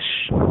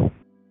flesh.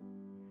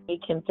 We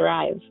can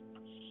thrive.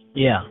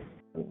 Yeah.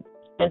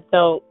 And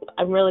so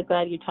I'm really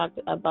glad you talked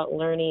about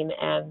learning.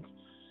 And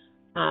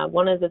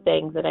one of the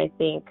things that I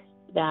think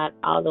that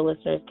all the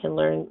listeners can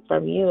learn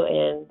from you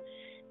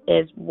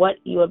is what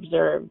you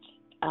observed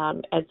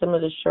as some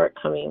of the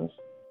shortcomings,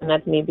 and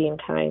that's me being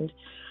kind,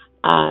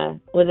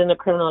 within the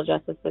criminal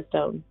justice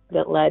system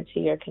that led to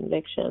your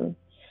conviction.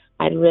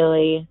 I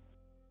really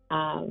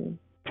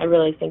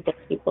think that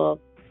people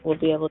will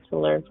be able to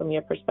learn from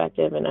your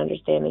perspective and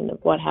understanding of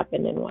what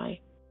happened and why.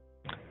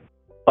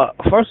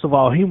 First of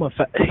all, human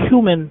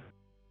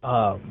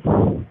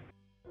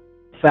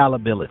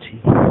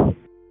fallibility.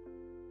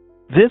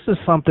 This is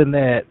something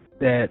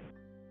that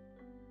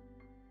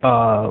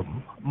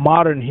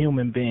modern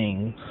human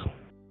beings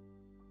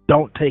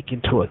don't take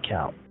into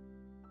account.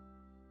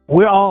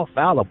 We're all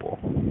fallible.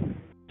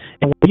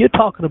 And when you're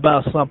talking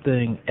about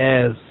something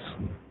as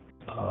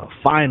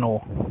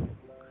final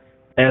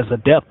as a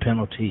death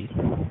penalty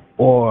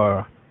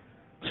or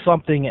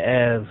something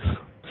as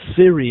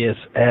serious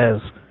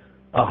as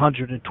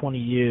 120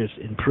 years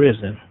in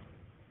prison,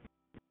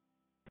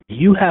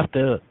 you have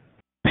to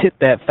pit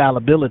that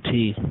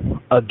fallibility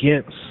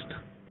against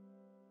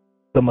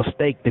the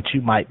mistake that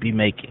you might be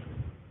making.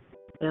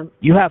 Yeah.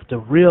 You have to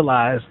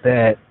realize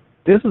that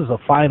this is a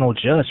final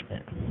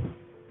judgment.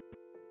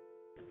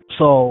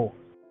 So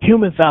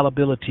human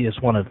fallibility is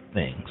one of the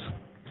things.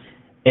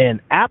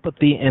 And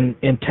apathy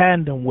in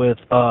tandem with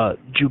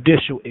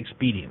judicial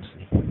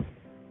expediency.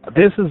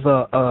 This is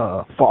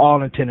for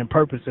all intent and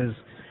purposes,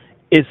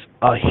 it's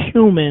a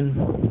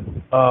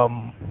human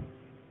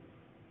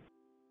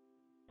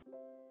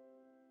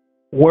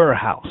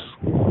warehouse.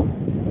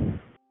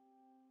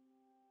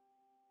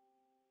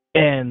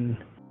 And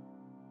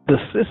the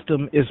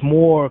system is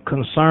more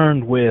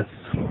concerned with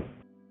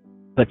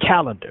the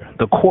calendar,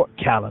 the court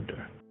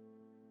calendar,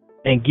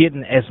 and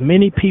getting as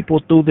many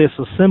people through this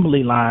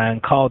assembly line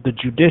called the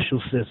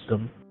judicial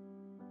system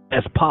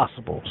as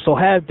possible. So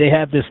they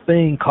have this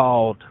thing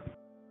called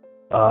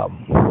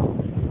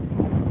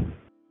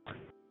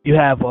you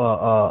have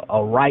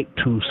a right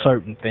to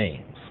certain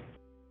things,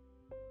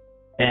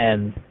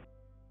 and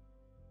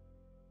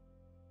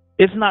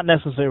it's not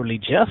necessarily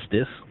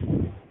justice.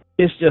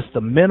 It's just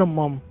the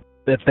minimum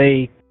that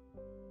they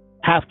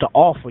have to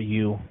offer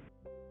you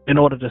in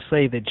order to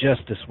say that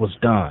justice was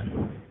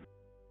done.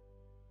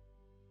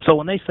 So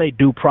when they say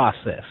due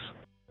process,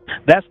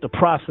 that's the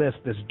process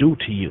that's due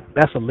to you.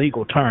 That's a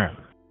legal term.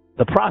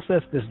 The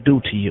process that's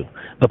due to you.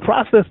 The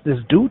process that's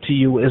due to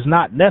you is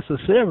not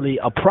necessarily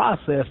a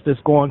process that's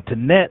going to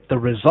net the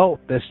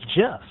result that's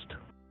just.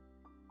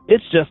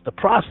 It's just a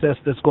process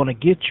that's going to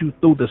get you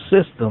through the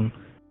system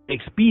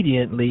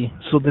expediently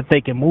so that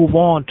they can move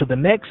on to the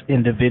next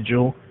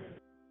individual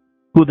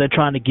who they're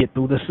trying to get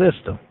through the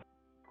system.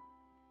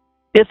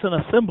 It's an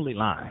assembly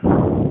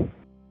line.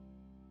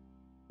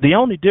 The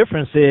only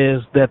difference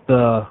is that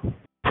the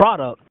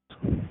products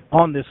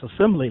on this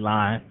assembly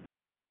line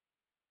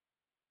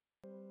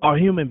are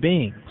human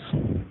beings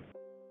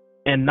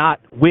and not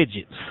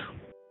widgets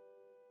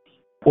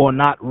or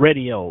not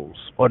radios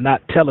or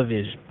not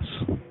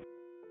televisions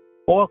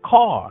or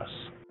cars.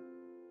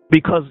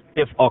 Because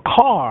if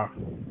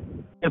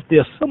the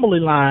assembly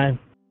line,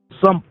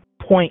 some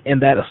point in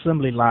that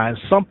assembly line,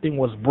 something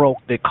was broke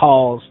that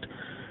caused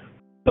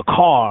the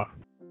car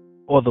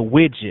or the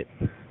widget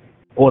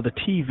or the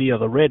TV or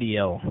the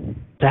radio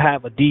to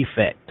have a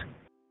defect,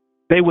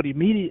 they would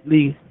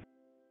immediately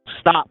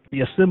stop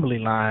the assembly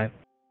line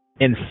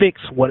and fix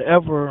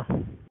whatever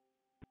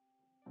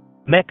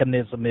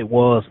mechanism it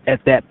was at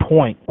that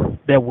point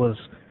that was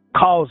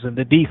causing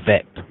the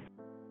defect.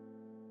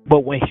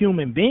 But with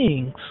human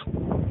beings,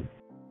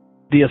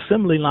 the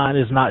assembly line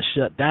is not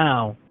shut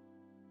down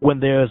when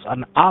there's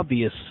an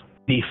obvious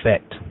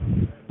defect,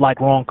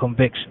 like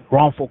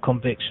wrongful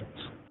convictions,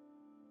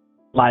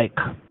 like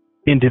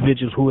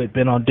individuals who had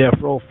been on death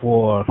row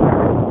for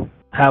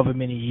however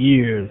many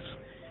years,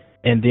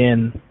 and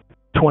then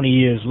 20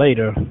 years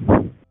later,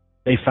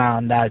 they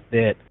found out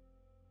that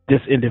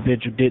this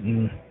individual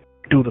didn't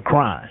do the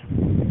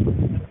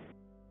crime.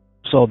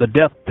 So the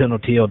death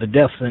penalty or the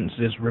death sentence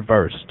is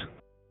reversed.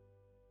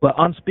 But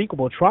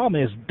unspeakable trauma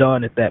is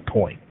done at that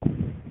point.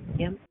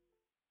 Yep.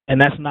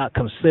 And that's not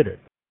considered.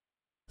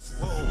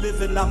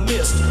 Living, I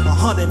missed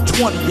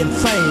 120 in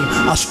fame.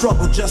 I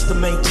struggle just to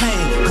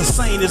maintain, cause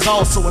sane is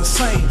also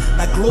insane.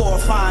 Not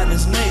glorifying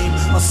his name,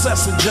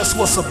 assessing just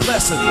what's a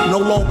blessing. No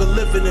longer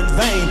living in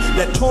vain.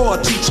 That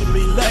Torah teaching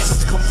me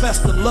lessons. Confess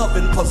the love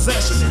and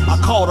possession.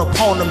 I called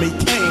upon him, he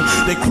came.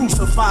 They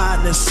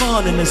crucifying his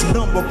son and his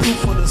number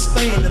proof of the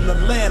stain in the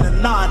land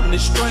and nodding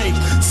is strange.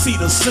 See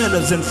the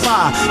sinners in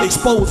fire,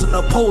 exposing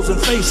opposing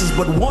faces,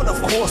 but one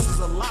of course is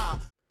a lie.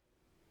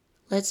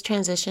 Let's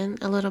transition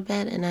a little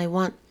bit, and I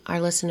want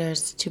our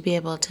listeners to be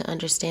able to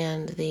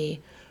understand the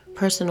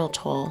personal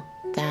toll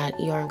that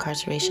your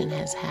incarceration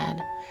has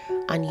had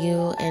on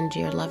you and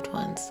your loved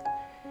ones.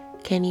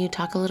 Can you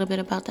talk a little bit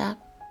about that?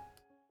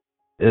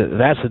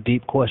 That's a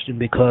deep question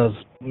because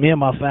me and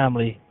my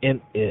family,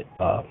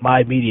 my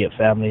immediate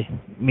family,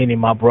 meaning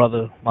my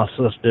brother, my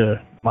sister,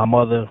 my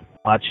mother,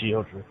 my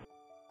children,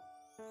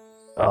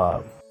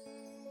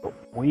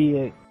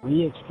 we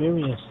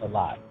experienced a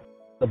lot.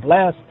 The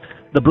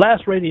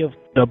blast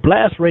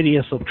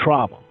radius of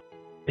trauma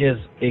is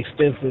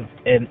extensive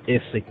and is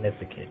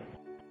significant.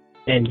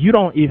 And you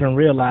don't even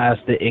realize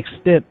the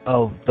extent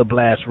of the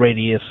blast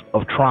radius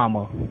of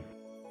trauma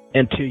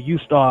until you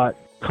start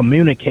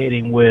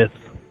communicating with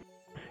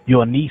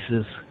your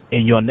nieces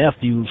and your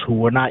nephews who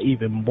were not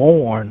even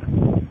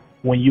born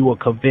when you were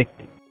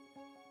convicted.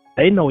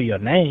 They know your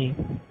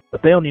name,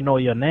 but they only know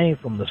your name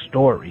from the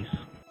stories.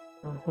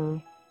 Mm-hmm.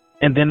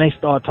 And then they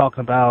start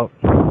talking about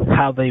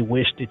how they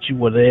wish that you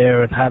were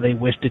there and how they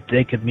wish that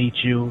they could meet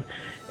you.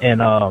 And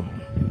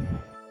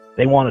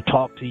they want to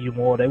talk to you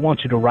more. They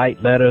want you to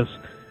write letters.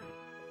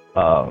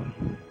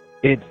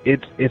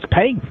 It's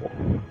painful.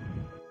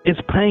 It's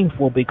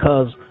painful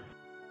because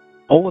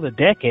over the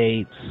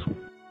decades,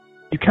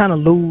 you kind of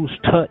lose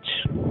touch.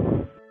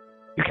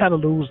 You kind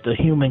of lose the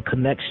human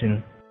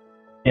connection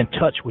and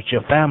touch with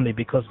your family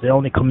because the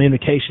only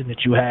communication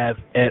that you have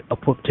at a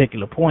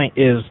particular point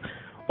is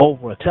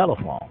over a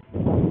telephone.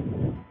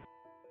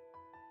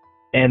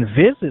 And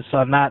visits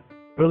are not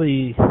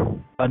really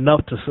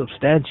enough to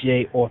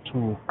substantiate or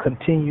to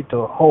continue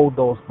to hold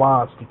those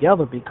bonds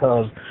together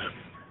because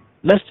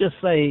let's just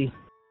say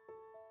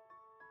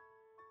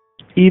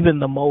even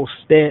the most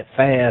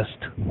steadfast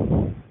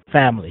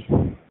family,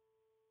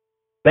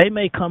 they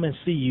may come and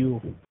see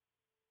you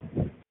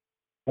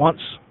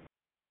once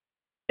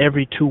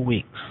every 2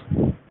 weeks.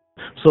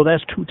 So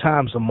that's 2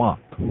 times a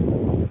month.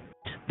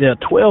 There are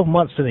 12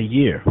 months in a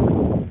year.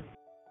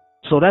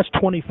 So that's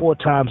 24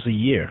 times a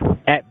year,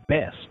 at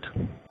best.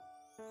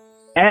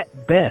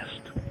 At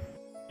best.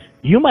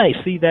 You might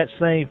see that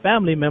same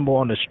family member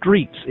on the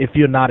streets if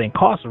you're not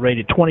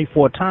incarcerated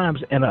 24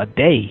 times in a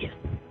day.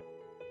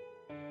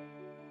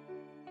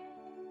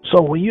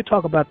 So when you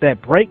talk about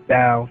that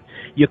breakdown,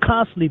 you're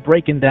constantly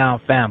breaking down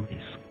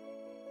families.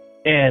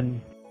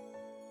 And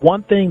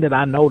one thing that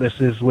I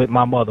noticed is with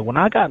my mother, when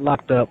I got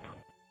locked up,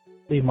 I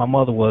believe my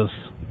mother was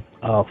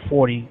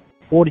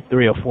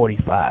 43 or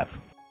 45.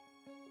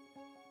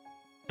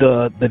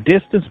 The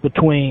distance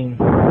between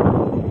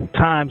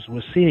times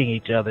we're seeing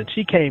each other,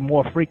 she came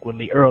more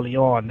frequently early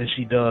on than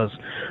she does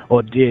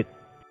or did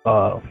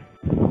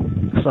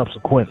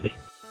subsequently.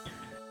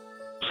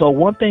 So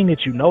one thing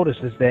that you notice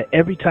is that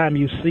every time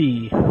you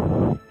see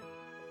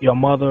your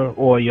mother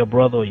or your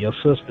brother or your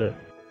sister,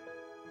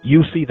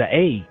 you see the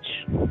age.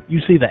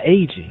 You see the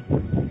aging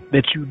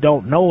that you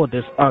don't know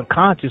this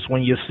unconscious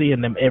when you're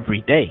seeing them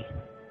every day.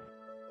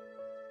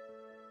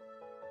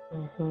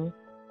 Mm-hmm.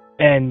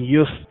 And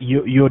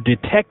you're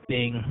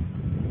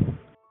detecting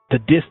the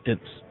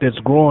distance that's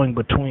growing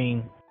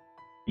between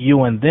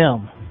you and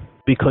them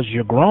because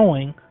you're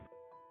growing,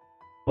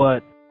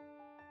 but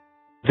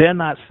they're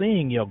not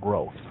seeing your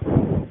growth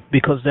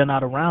because they're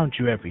not around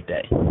you every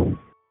day.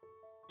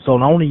 So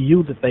the only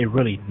you that they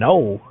really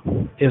know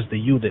is the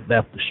you that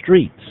left the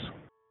streets.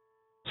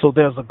 So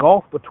there's a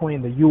gulf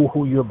between the you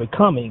who you're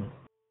becoming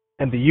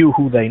and the you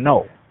who they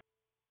know.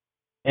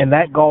 And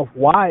that gulf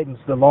widens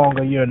the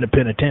longer you're in the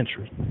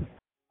penitentiary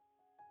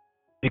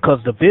because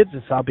the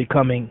visits are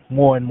becoming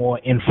more and more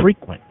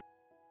infrequent.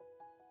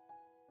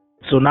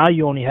 So now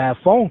you only have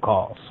phone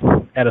calls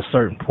at a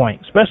certain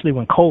point, especially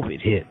when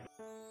COVID hit.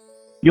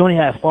 You only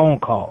have phone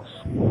calls.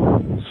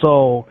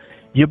 So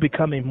you're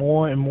becoming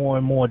more and more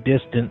and more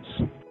distant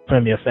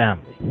from your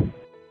family.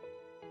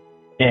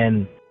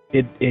 And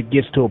it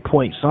gets to a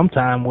point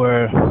sometime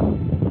where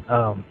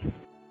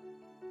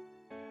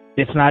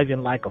it's not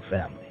even like a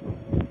family.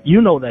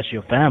 You know that's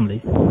your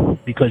family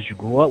because you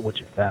grew up with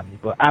your family.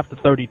 But after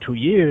 32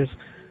 years,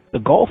 the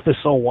gulf is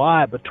so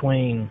wide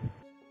between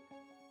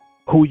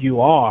who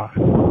you are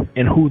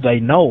and who they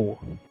know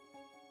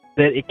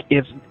that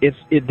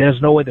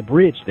there's no way to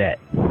bridge that.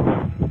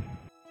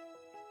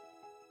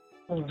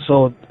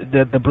 So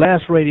the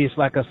blast radius,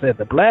 like I said,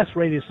 the blast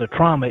radius of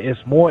trauma is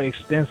more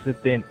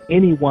extensive than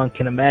anyone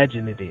can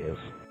imagine it is.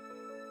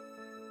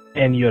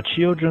 And your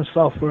children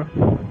suffer,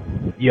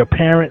 your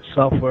parents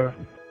suffer,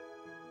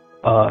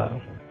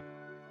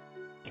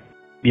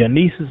 your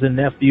nieces and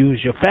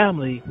nephews, your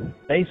family,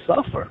 they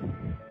suffer.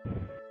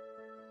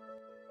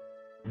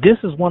 This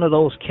is one of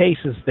those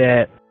cases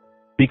that,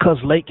 because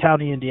Lake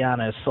County,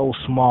 Indiana is so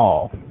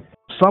small,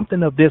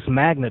 something of this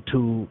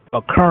magnitude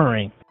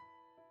occurring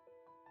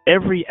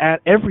every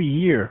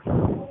year,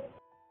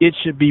 it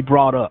should be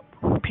brought up.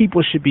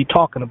 People should be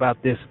talking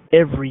about this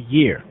every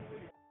year.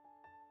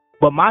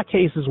 But my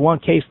case is one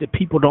case that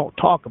people don't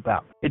talk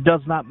about. It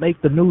does not make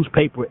the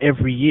newspaper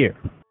every year.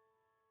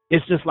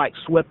 It's just like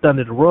swept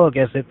under the rug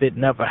as if it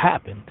never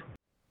happened.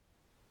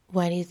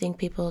 Why do you think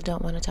people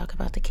don't want to talk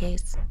about the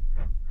case?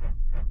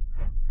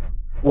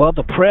 Well,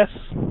 the press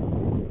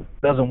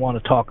doesn't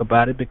want to talk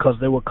about it because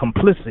they were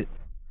complicit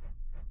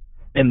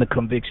in the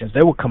convictions.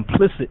 They were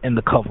complicit in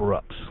the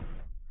cover-ups.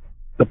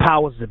 The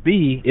powers that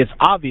be, it's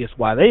obvious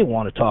why they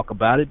want to talk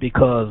about it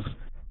because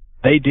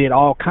they did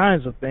all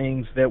kinds of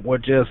things that were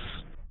just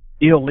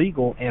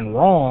illegal and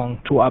wrong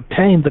to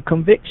obtain the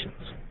convictions.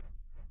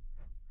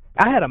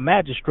 I had a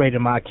magistrate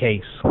in my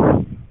case,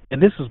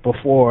 and this is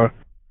before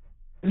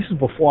I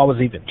was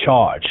even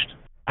charged.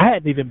 I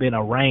hadn't even been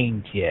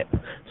arraigned yet.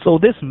 So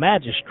this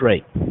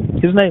magistrate,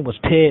 his name was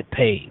Ted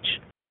Page.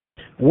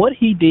 What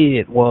he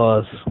did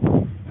was,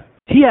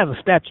 he has a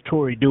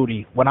statutory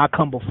duty when I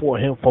come before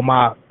him for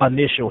my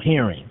initial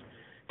hearing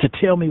to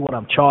tell me what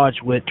I'm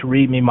charged with, to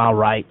read me my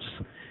rights,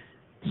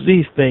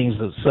 these things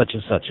of such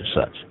and such and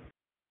such.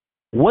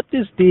 What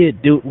he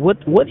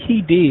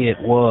did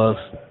was,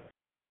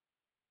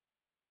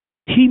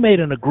 he made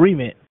an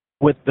agreement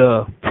with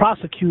the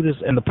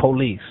prosecutors and the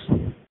police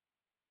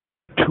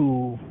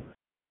to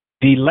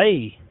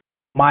delay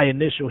my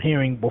initial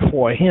hearing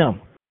before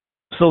him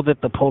so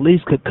that the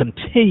police could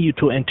continue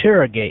to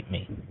interrogate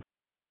me.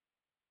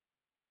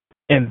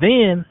 And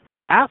then,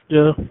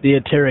 after the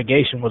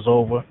interrogation was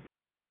over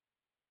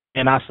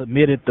and I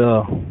submitted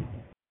the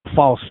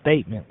false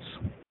statements,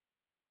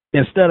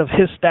 instead of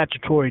his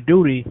statutory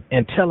duty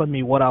and telling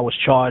me what I was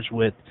charged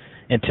with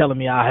and telling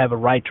me I have a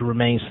right to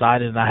remain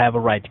silent and I have a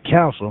right to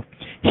counsel,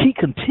 he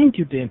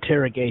continued the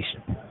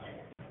interrogation.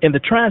 In the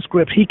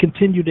transcript, he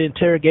continued the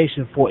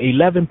interrogation for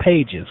 11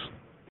 pages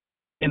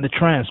in the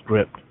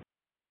transcript,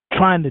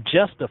 trying to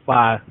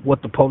justify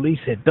what the police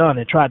had done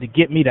and tried to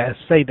get me to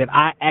say that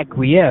I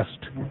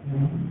acquiesced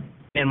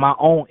in my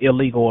own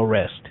illegal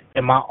arrest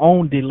and my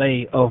own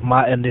delay of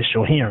my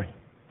initial hearing.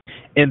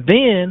 And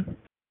then,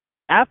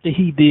 after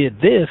he did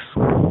this,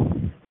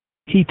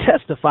 he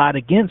testified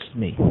against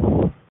me.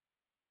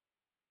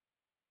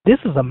 This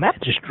is a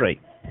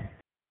magistrate.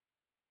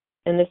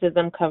 And this is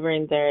them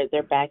covering their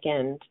back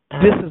end.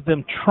 This is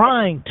them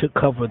trying to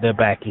cover their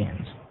back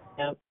ends.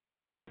 Yep.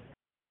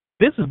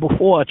 This is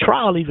before a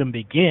trial even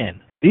began.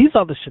 These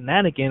are the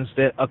shenanigans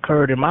that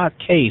occurred in my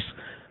case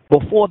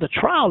before the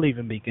trial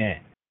even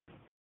began.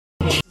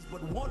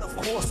 But one, of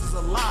course, is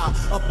a lie.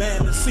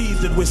 Abandoned,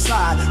 seasoned with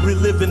side,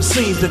 reliving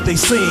scenes that they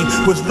seen.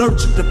 Was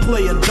nurtured to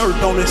play in dirt.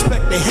 Don't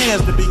expect their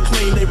hands to be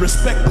clean. They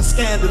respect the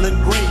scandal and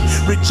green.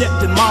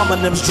 Rejecting mom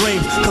and them's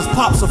dreams. Cause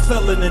pops a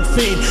felon and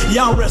fiend.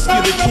 Y'all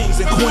rescue the kings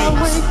and queens.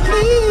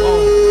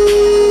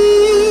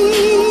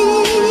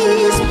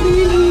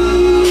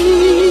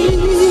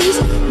 Please,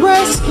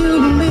 rescue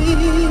me.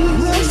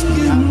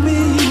 Rescue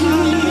me.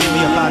 Get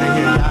me up out of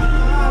here,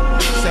 y'all.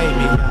 Save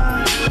me,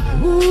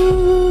 y'all.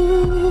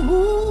 Ooh.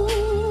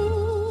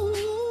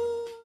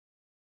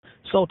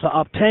 So to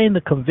obtain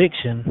the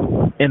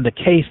conviction in the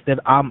case that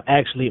I'm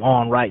actually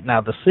on right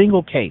now, the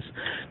single case,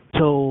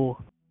 to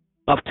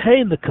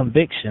obtain the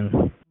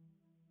conviction,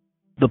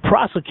 the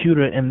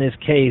prosecutor in this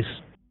case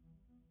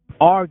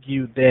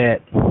argued that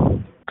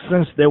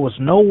since there was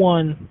no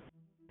one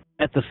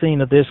at the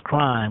scene of this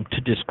crime to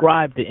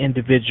describe the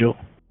individual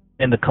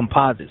in the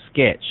composite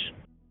sketch,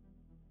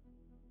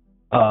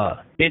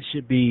 it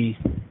shouldn't be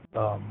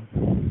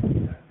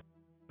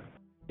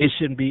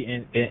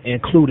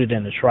included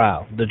in the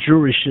trial. The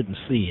jury shouldn't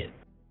see it.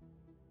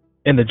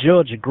 And the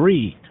judge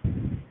agreed.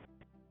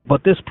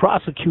 But this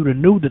prosecutor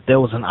knew that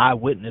there was an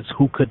eyewitness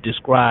who could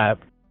describe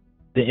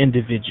the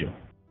individual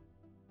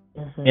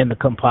in the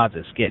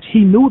composite sketch. He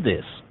knew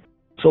this.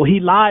 So he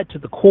lied to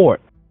the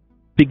court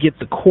to get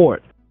the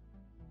court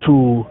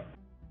to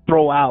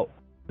throw out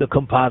the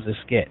composite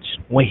sketch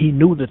when he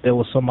knew that there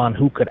was someone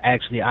who could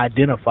actually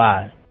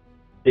identify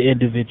the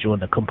individual in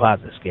the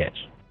composite sketch.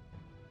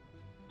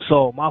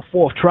 So my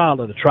fourth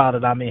trial, or the trial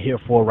that I'm in here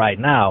for right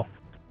now,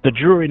 the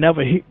jury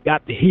never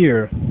got to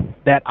hear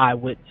that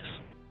eyewitness.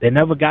 They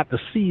never got to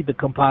see the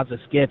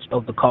composite sketch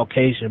of the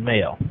Caucasian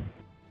male.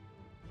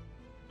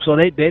 So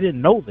they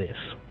didn't know this.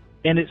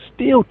 And it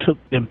still took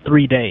them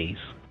 3 days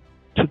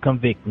to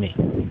convict me.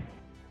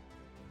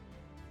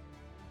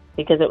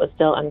 Because it was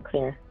still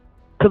unclear.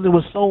 Because it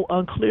was so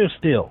unclear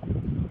still.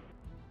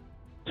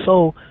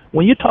 So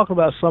when you talk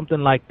about something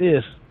like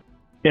this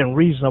in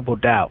reasonable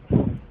doubt,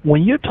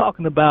 when you're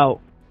talking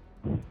about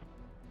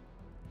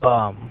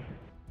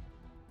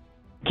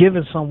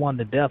giving someone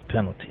the death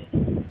penalty,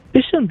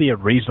 it shouldn't be a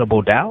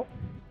reasonable doubt.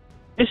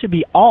 It should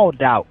be all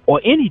doubt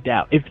or any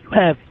doubt. If you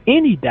have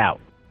any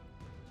doubt,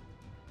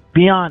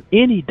 beyond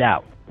any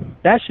doubt,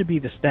 that should be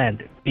the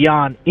standard.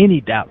 Beyond any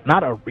doubt,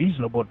 not a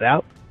reasonable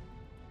doubt.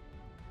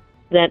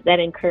 That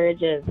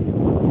encourages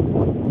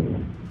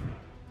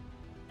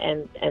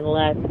and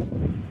less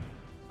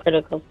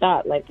critical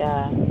thought, like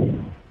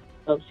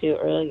spoke to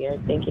earlier,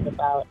 thinking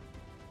about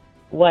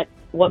what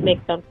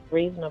makes something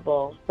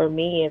reasonable for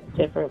me is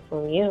different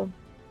from you.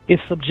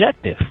 It's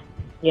subjective.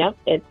 Yep,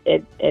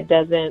 it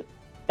doesn't.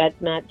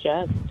 That's not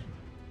just.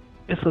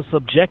 It's a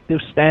subjective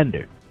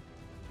standard.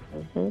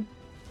 Mm-hmm.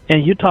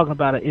 And you're talking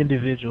about an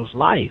individual's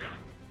life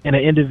and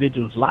an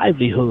individual's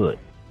livelihood.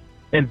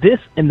 And this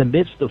in the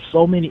midst of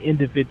so many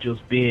individuals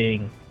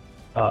being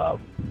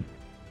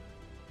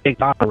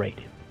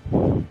exonerated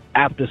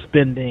after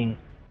spending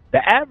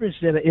the average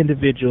that an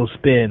individual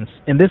spends,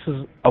 and this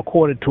is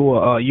according to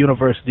a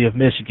University of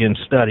Michigan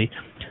study,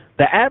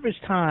 the average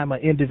time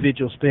an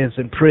individual spends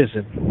in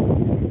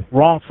prison,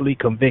 wrongfully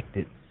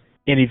convicted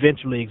and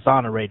eventually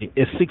exonerated,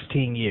 is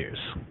 16 years.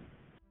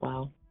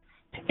 Wow.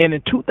 And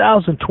in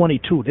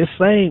 2022,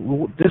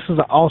 this is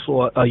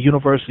also a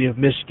University of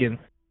Michigan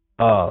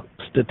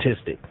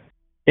statistic.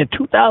 In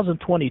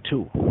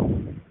 2022,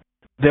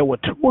 there were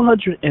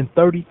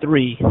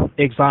 233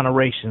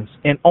 exonerations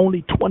in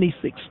only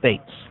 26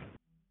 states.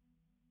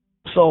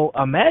 So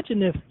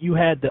imagine if you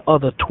had the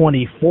other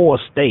 24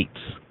 states,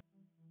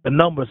 the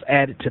numbers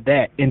added to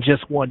that in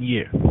just 1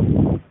 year.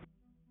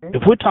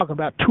 If we're talking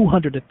about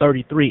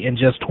 233 in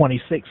just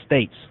 26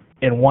 states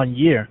in 1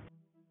 year,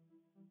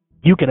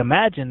 you can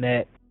imagine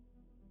that.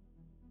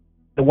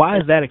 Why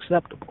is that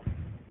acceptable?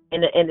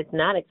 And it's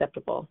not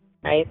acceptable,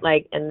 right?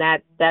 Like, and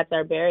that's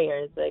our barrier.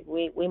 It's like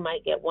we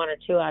might get 1 or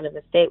 2 out of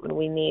a state when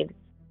we need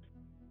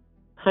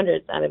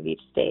hundreds out of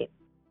each state,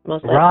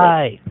 most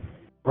likely.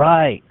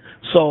 Right.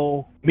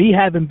 So me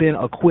having been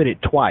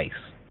acquitted twice,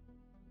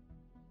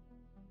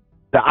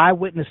 the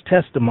eyewitness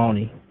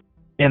testimony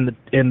in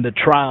the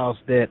trials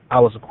that I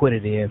was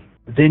acquitted in,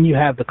 then you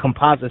have the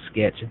composite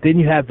sketch, then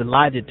you have the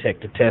lie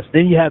detector test,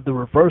 then you have the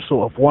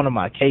reversal of one of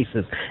my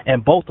cases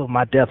and both of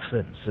my death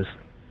sentences.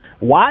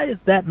 Why is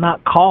that not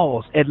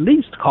at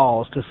least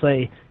cause to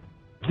say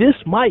this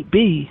might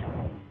be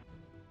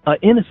an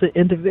innocent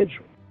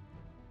individual?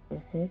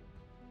 Mm-hmm.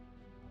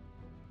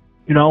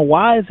 You know,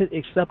 why is it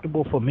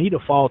acceptable for me to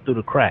fall through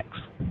the cracks?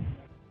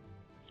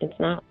 It's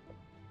not.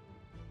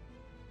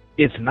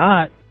 It's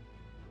not.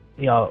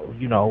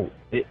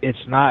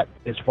 It's not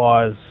as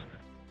far as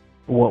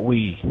what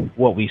we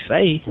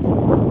say,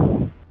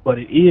 but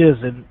it is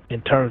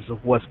in terms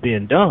of what's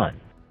being done.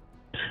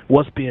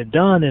 What's being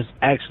done is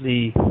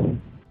actually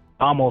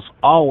almost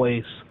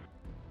always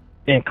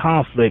in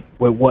conflict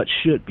with what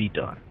should be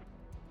done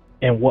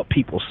and what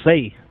people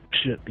say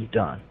should be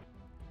done.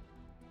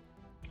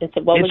 And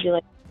so what would you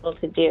like people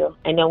to do?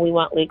 I know we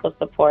want legal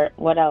support.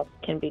 What else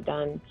can be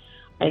done?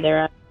 Are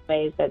there other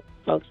ways that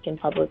folks can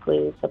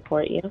publicly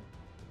support you?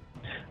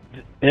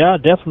 There are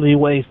definitely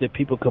ways that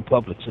people can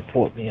publicly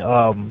support me.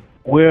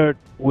 We're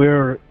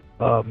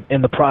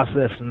in the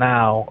process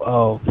now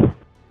of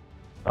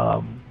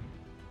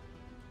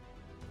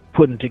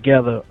putting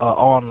together an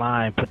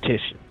online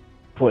petition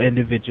for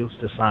individuals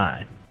to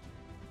sign.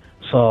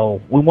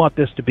 So we want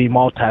this to be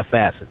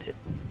multifaceted.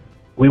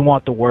 We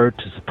want the word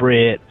to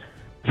spread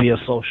via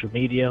social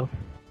media.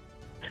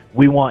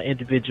 We want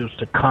individuals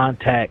to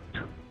contact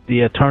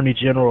the Attorney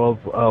General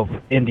of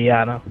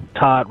Indiana,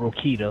 Todd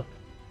Rokita,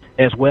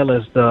 as well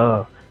as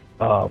the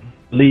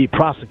lead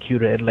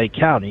prosecutor in Lake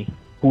County,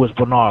 who is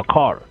Bernard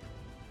Carter.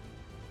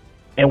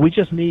 And we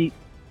just need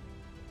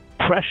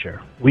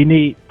pressure. We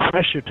need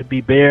pressure to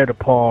be bared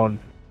upon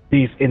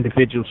these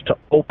individuals to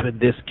open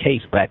this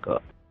case back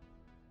up.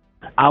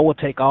 I will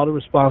take all the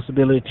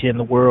responsibility in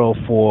the world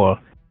for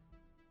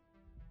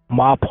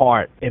my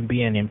part in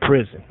being in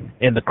prison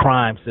and the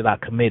crimes that I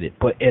committed,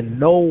 but in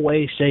no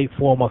way, shape,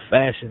 form, or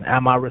fashion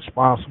am I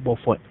responsible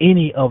for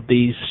any of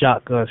these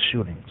shotgun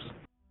shootings.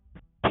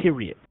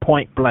 Period.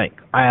 Point blank.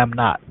 I am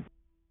not.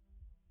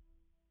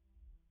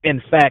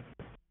 In fact,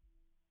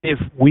 if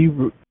we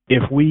do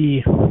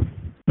an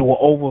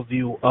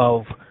overview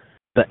of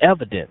the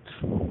evidence,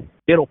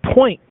 it'll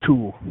point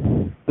to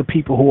the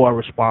people who are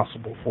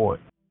responsible for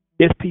it.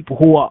 If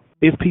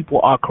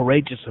people are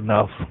courageous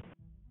enough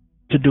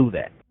to do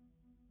that.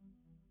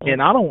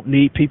 And I don't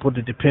need people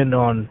to depend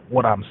on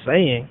what I'm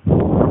saying.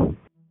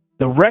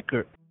 The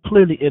record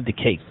clearly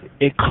indicates it.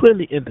 It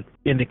clearly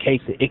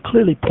indicates it. It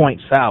clearly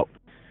points out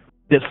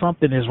that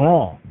something is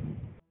wrong.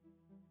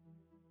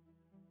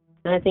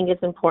 And I think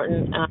it's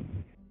important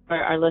for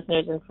our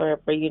listeners and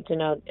for you to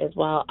know as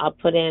well. I'll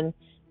put in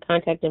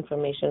contact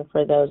information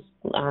for those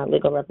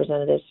legal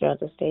representatives throughout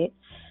the state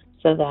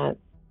so that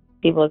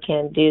people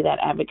can do that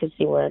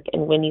advocacy work.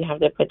 And when you have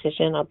their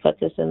petition, I'll put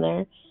this in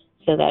there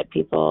so that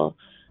people,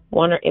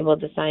 one, are able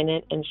to sign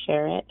it and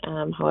share it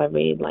however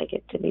you'd like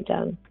it to be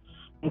done.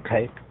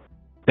 Okay.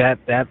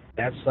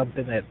 That's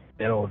something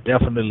that'll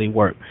definitely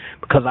work,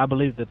 because I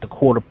believe that the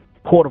court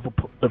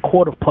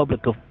of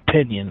public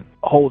opinion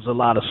holds a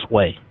lot of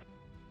sway.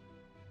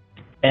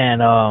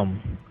 And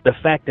the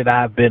fact that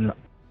I've been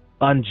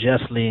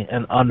unjustly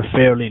and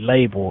unfairly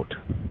labeled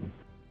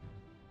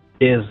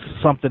is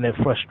something that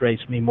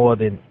frustrates me more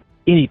than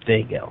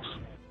anything else,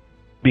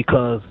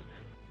 because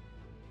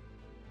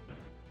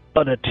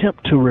an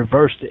attempt to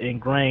reverse the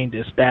ingrained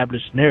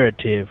established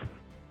narrative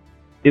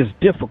is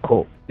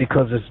difficult,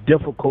 because it's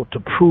difficult to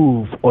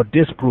prove or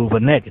disprove a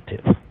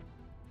negative.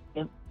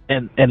 Yep.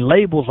 And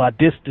labels are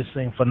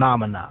distancing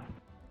phenomena,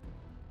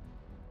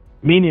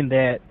 meaning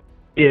that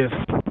if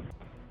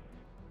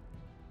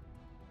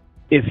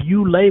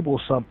you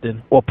label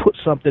something or put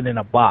something in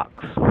a box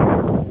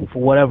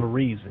for whatever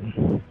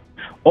reason,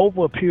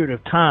 over a period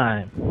of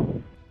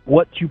time,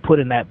 what you put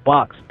in that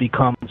box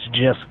becomes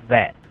just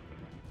that.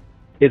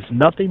 It's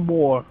nothing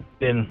more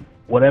than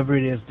whatever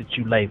it is that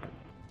you label.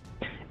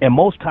 And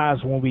most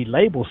times when we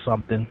label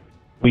something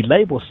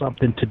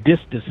to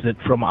distance it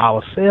from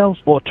ourselves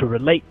or to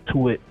relate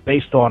to it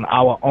based on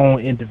our own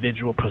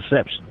individual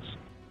perceptions.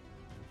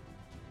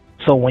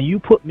 So when you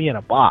put me in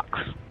a box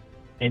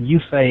and you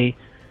say,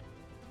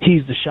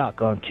 he's the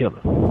shotgun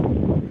killer,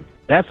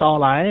 that's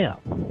all I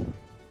am.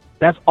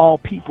 That's all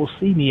people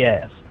see me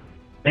as.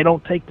 They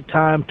don't take the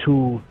time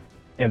to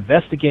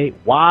investigate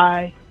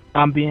why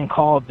I'm being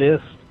called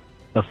this,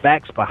 the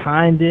facts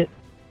behind it.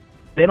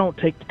 They don't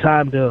take the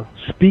time to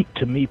speak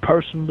to me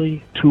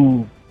personally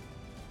to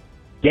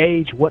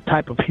gauge what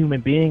type of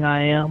human being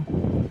I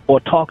am, or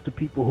talk to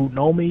people who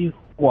know me,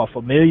 who are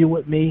familiar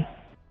with me,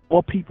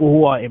 or people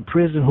who are in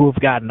prison who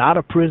have gotten out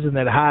of prison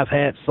that have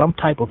had some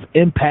type of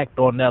impact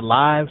on their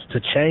lives to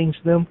change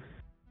them.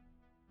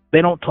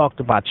 They don't talk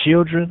to my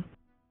children.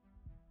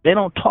 They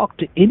don't talk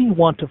to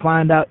anyone to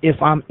find out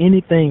if I'm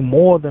anything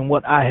more than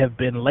what I have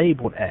been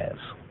labeled as.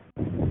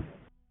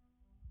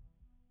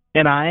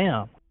 And I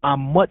am.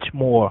 I'm much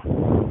more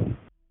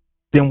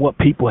than what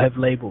people have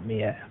labeled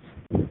me as.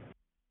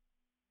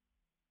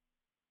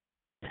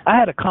 I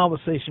had a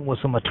conversation with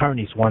some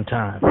attorneys one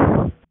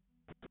time,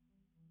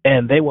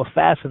 and they were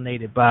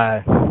fascinated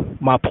by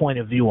my point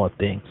of view on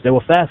things. They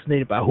were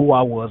fascinated by who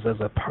I was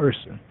as a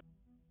person.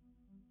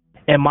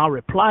 And my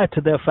reply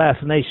to their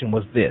fascination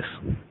was this: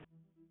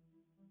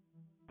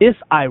 it's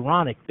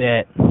ironic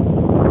that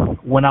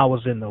when I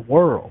was in the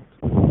world,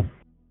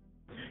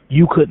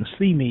 you couldn't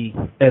see me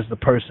as the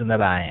person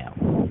that I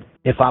am.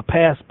 If I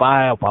passed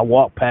by, if I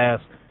walked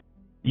past,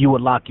 you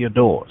would lock your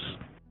doors,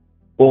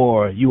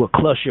 or you would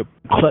clutch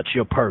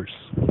your purse.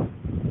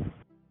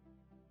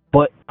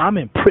 But I'm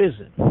in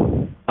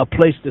prison, a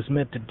place that's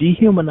meant to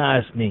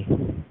dehumanize me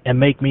and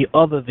make me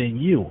other than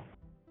you.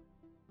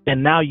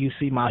 And now you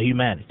see my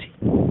humanity.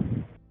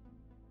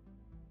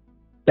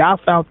 I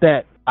found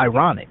that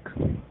ironic.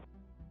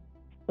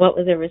 What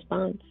was the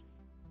response?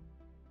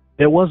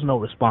 There was no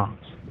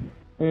response.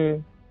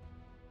 There's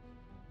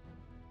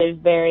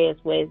various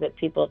ways that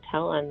people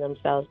tell on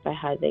themselves by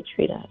how they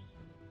treat us.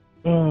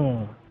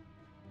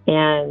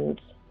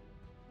 And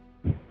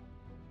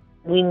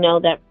we know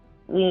that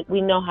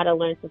we know how to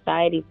learn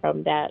society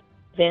from that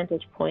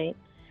vantage point.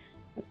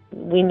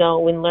 We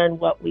know and learn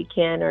what we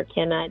can or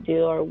cannot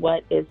do, or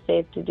what is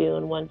safe to do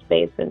in one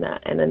space and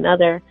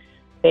another,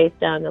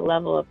 based on the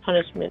level of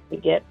punishment we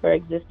get for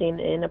existing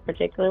in a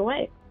particular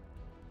way.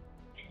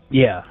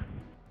 Yeah.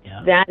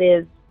 That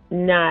is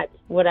not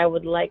what I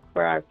would like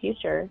for our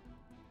future.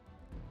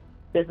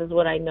 This is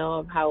what I know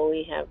of how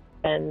we have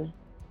been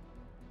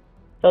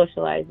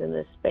socialized in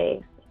this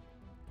space.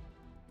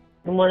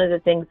 And one of the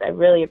things I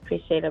really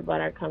appreciate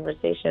about our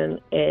conversation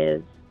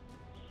is,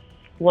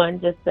 one,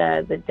 just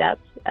the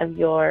depth of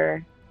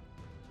your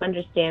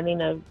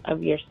understanding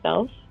of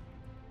yourself,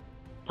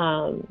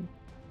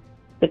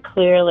 the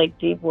clear, like,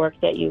 deep work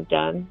that you've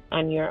done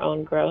on your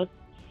own growth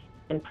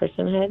and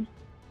personhood,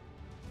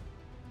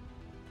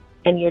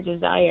 and your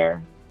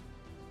desire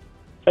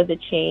for the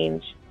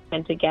change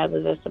and to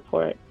gather the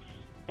support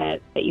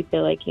that you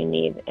feel like you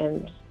need,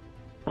 and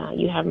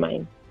you have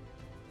mine.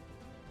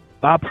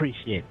 I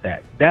appreciate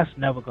that. That's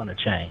never going to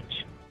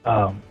change.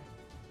 I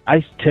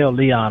used to tell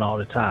Leon all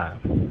the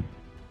time,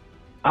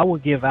 I will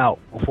give out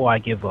before I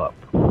give up.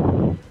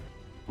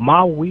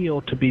 My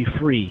will to be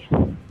free,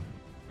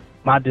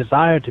 my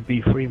desire to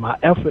be free, my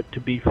effort to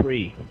be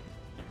free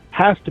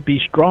has to be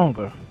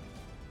stronger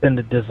than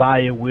the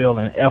desire, will,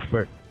 and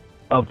effort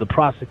of the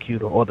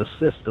prosecutor or the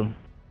system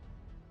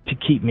to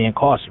keep me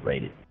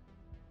incarcerated.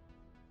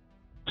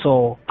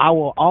 So I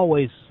will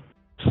always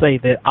say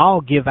that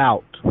I'll give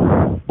out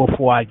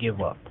before I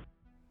give up.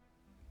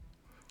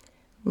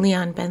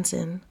 Leon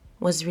Benson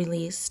was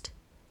released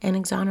and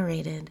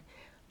exonerated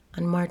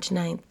on March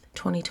 9th,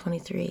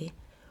 2023,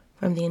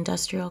 from the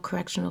Industrial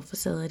Correctional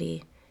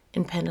Facility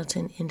in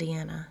Pendleton,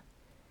 Indiana.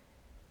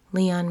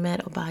 Leon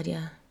met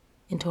Obadia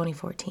in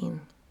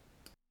 2014.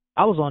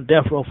 I was on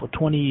death row for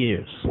 20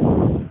 years.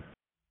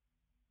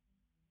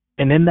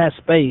 And in that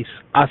space,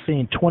 I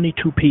seen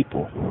 22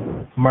 people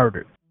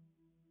murdered.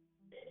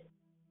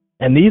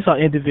 And these are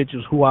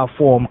individuals who I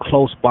formed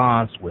close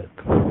bonds with.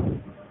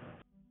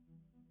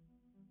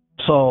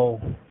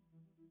 So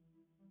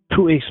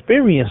to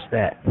experience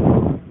that,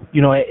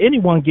 at any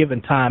one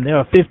given time, there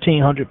are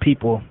 1,500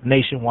 people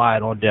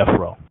nationwide on death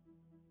row.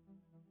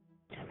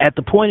 At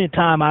the point in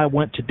time I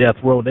went to death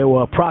row, there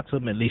were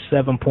approximately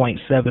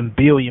 7.7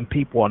 billion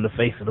people on the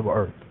face of the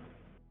earth.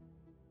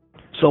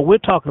 So we're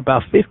talking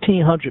about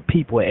 1,500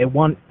 people at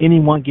any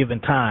one given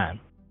time,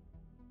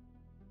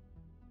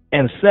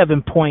 and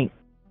 7.5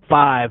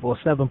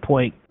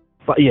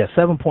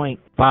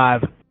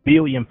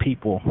 billion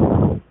people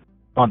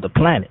on the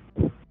planet.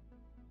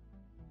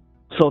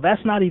 So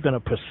that's not even a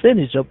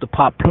percentage of the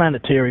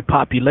planetary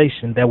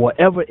population that will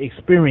ever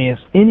experience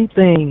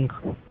anything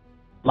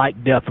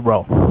like death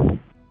row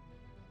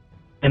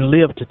and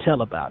live to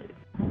tell about it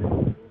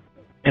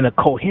in a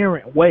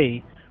coherent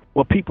way,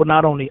 where people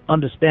not only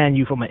understand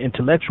you from an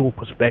intellectual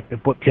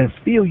perspective, but can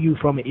feel you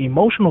from an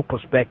emotional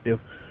perspective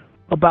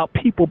about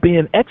people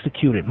being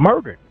executed,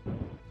 murdered.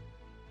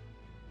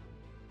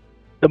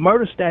 The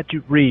murder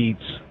statute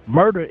reads,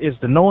 murder is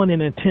the knowing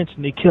and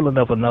intentionally killing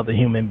of another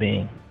human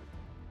being.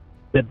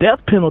 The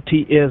death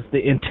penalty is the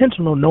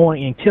intentional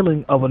knowing and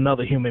killing of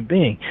another human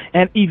being.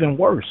 And even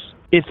worse,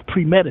 it's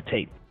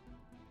premeditated.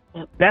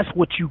 That's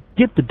what you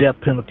get the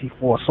death penalty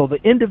for. So the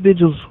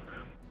individuals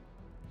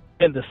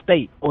in the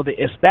state or the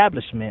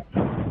establishment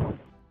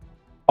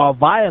are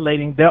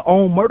violating their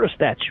own murder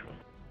statute.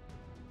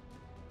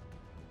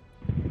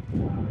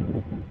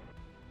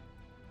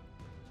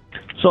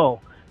 So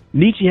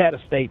Nietzsche had a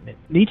statement.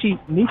 Nietzsche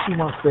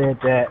once said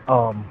that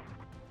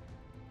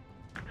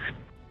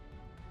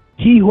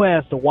he who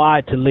has the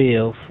why to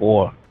live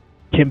for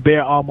can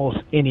bear almost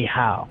any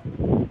how.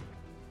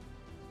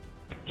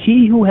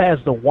 He who has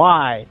the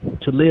why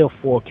to live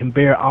for can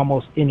bear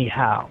almost any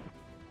how.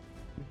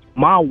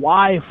 My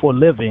why for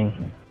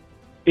living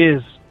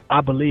is,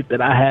 I believe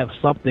that I have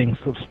something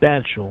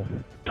substantial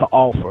to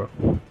offer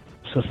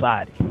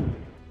society.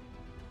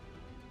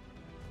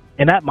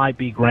 And that might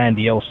be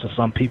grandiose to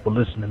some people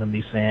listening to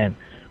me, saying,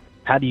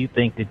 how do you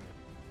think that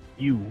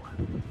you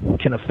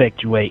can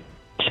effectuate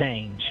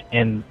change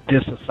in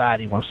this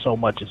society when so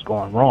much is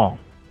going wrong?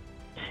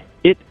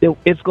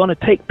 It's going to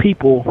take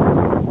people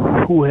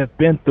who have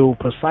been through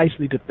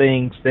precisely the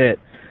things that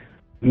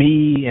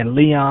me and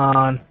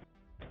Leon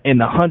and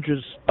the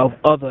hundreds of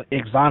other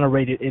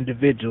exonerated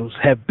individuals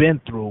have been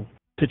through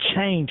to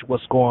change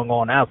what's going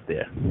on out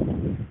there.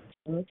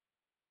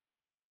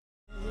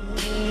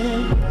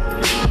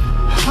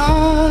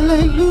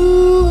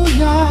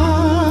 Hallelujah.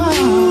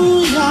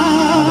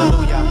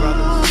 Hallelujah,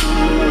 brothers.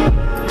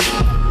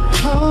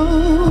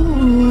 Hallelujah.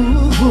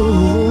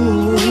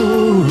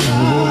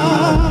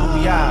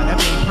 That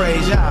means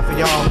praise Yah for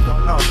y'all who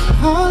don't know.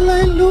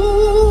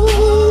 Hallelujah.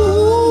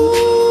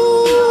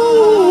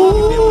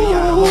 You've been with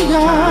Yah the whole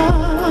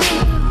time.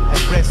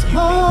 And rescue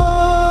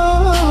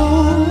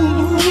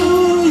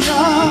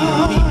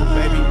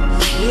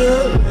people.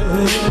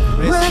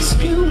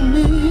 Rescue me.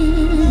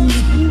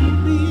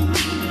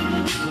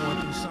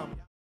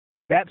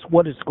 That's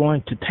what it's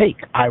going to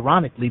take,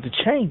 ironically, to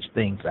change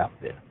things out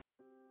there.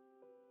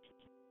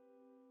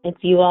 It's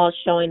you all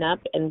showing up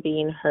and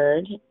being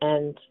heard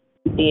and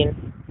being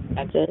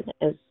respected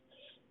as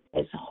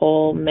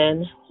whole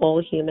men,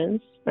 whole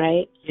humans,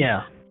 right?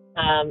 Yeah.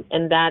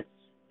 And that's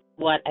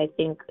what I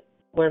think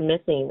we're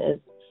missing, is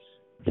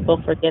people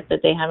forget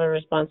that they have a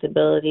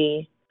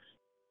responsibility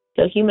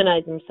to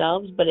humanize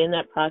themselves, but in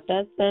that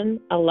process then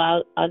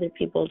allow other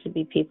people to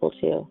be people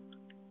too.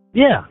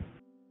 Yeah.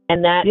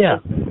 And that is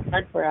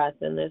hard for us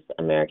in this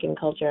American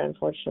culture,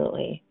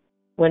 unfortunately.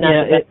 We're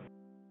not the best.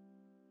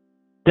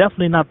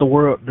 Definitely not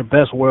the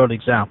best world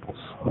examples.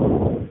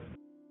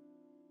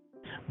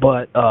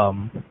 But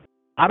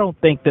I don't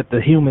think that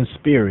the human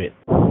spirit,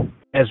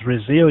 as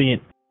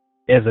resilient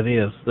as it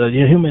is, the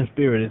human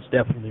spirit is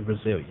definitely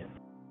resilient.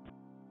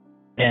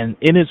 And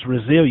in its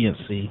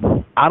resiliency,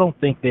 I don't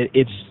think that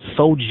it's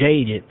so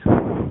jaded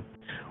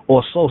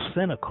or so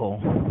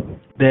cynical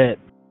that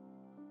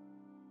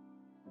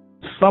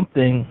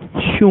something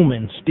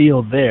human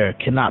still there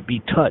cannot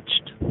be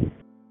touched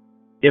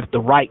if the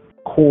right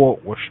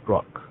chord were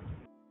struck.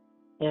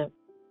 Yeah.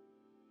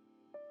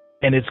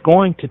 And it's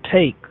going to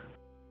take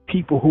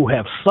people who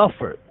have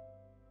suffered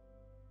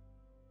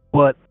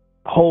but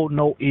hold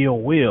no ill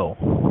will,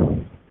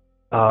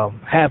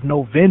 have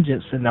no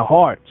vengeance in their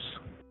hearts.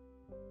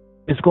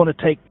 It's going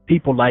to take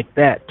people like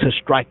that to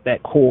strike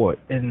that chord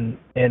and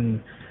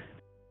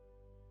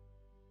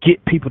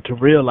get people to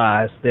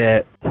realize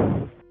that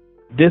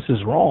this is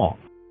wrong.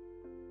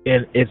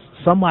 And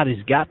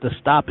somebody's got to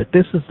stop it.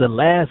 This is the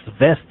last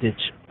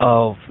vestige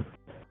of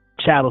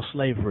chattel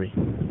slavery.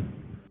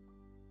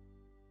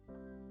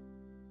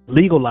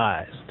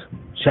 Legalized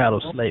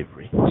chattel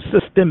slavery.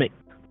 Systemic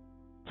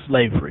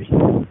slavery.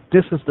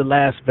 This is the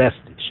last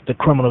vestige, the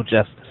criminal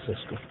justice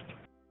system.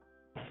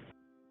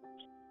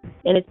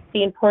 And it's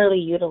being poorly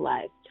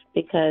utilized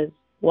because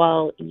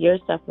while you're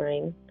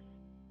suffering,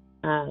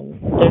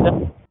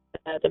 there's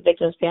the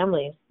victims'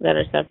 families that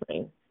are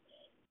suffering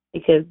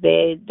because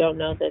they don't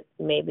know that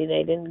maybe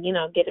they didn't,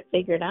 get it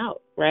figured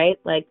out, right?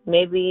 Like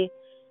maybe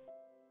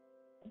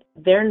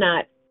they're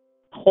not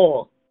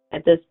whole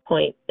at this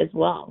point as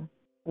well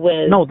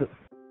with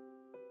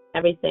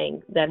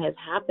everything that has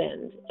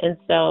happened. And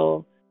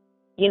so,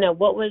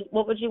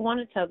 what would you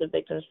want to tell the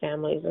victims'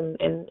 families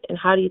and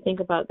how do you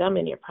think about them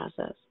in your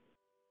process?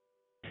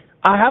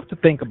 I have to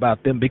think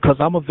about them because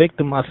I'm a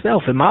victim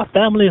myself and my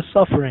family is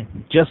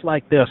suffering just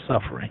like they're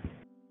suffering.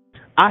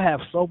 I have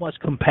so much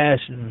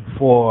compassion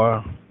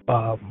for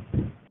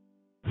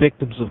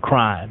victims of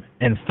crime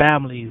and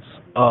families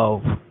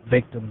of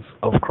victims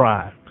of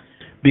crime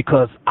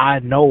because I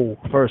know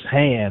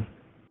firsthand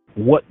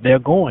what they're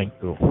going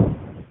through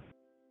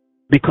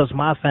because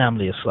my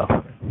family is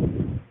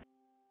suffering.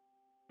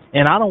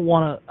 And I don't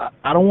want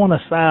to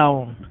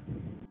sound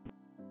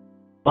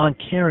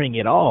uncaring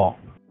at all.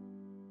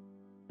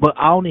 But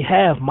I only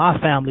have my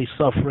family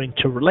suffering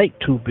to relate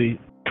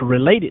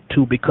it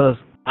to because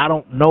I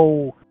don't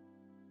know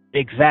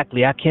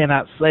exactly. I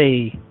cannot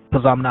say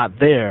because I'm not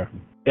there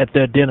at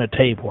their dinner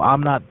table.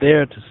 I'm not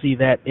there to see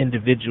that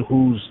individual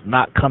who's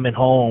not coming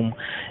home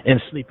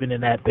and sleeping in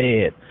that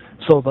bed.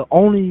 So the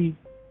only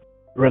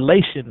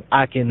relation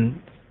I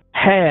can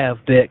have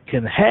that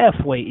can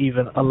halfway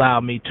even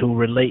allow me to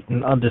relate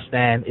and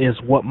understand is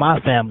what my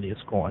family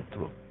is going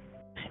through.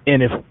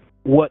 And if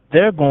what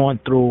they're going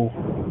through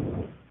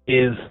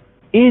is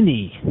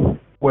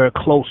anywhere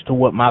close to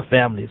what my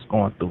family is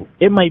going through,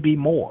 it may be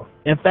more.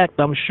 In fact,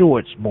 I'm sure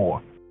it's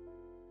more.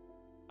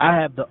 I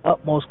have the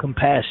utmost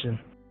compassion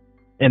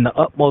and the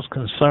utmost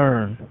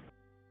concern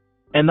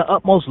and the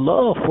utmost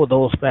love for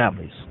those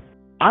families.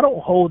 I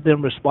don't hold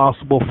them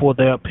responsible for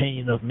their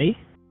opinion of me.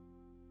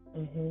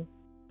 Mm-hmm.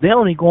 They're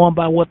only going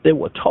by what they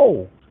were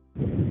told.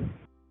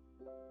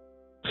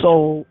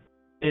 So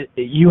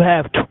you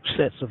have two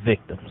sets of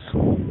victims.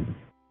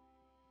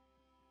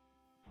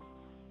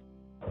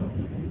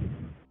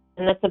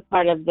 And that's a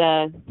part of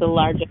the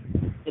larger,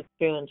 the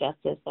true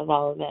injustice of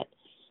all of it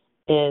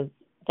is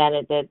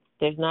that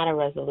there's not a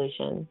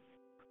resolution.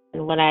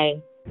 And what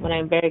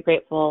I'm very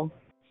grateful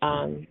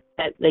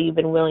that you've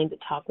been willing to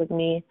talk with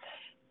me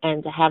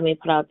and to have me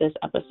put out this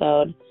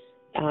episode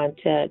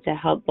to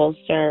help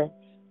bolster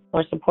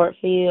more support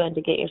for you and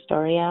to get your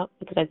story out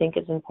because I think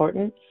it's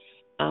important.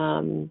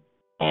 And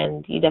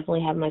you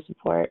definitely have my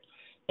support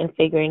in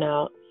figuring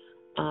out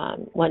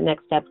what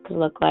next steps could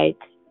look like.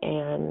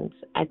 And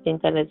I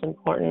think that it's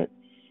important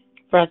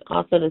for us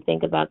also to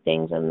think about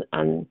things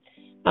on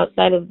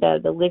outside of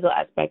the legal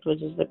aspect,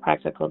 which is the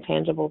practical,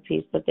 tangible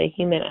piece, but the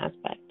human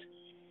aspect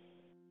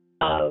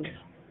of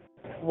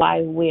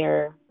why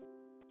we're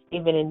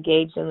even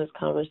engaged in this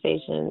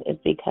conversation is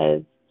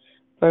because,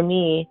 for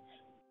me,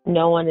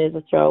 no one is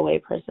a throwaway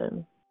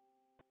person.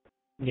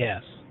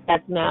 Yes.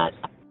 That's not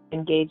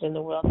engaged in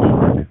the world.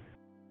 And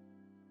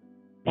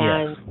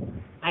yes.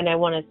 And I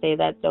want to say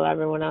that so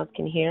everyone else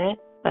can hear it,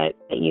 but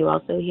that you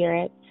also hear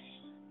it.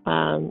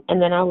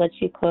 And then I'll let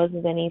you close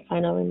with any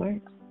final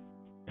remarks.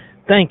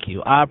 Thank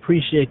you. I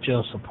appreciate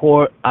your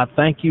support. I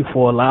thank you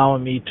for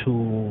allowing me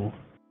to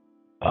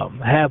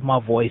have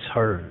my voice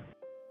heard.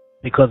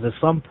 Because at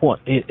some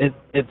point,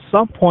 at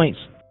some points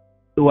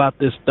throughout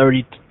this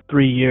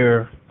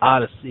 33-year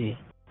odyssey,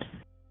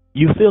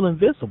 you feel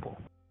invisible.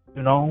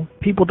 You know,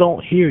 people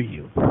don't hear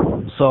you.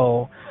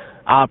 So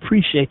I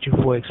appreciate you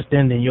for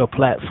extending your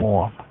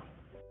platform.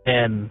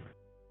 And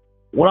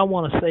what I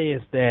want to say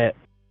is that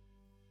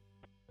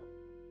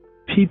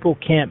people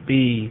can't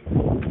be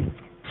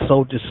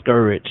so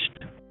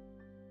discouraged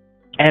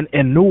and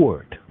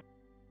inured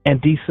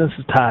and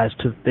desensitized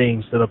to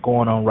things that are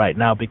going on right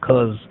now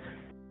because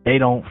They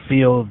don't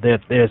feel that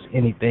there's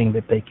anything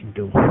that they can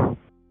do.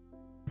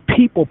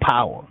 People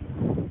power.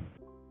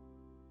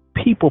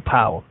 People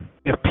power.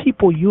 If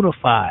people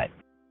unified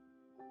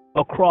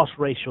across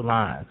racial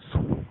lines,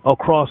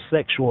 across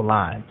sexual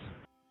lines,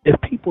 if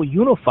people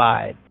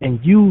unified and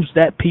used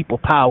that people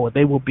power,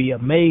 they will be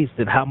amazed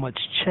at how much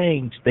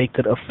change they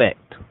could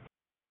affect.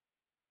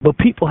 But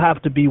people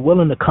have to be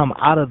willing to come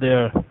out of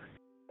their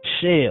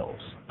shells,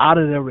 out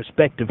of their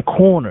respective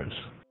corners,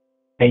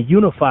 and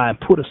unify and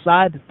put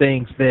aside the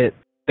things that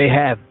they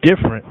have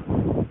different,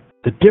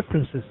 the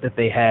differences that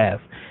they have,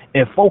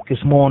 and focus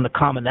more on the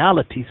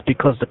commonalities,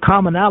 because the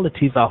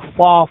commonalities are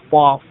far,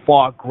 far,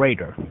 far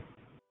greater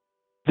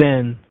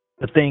than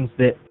the things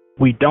that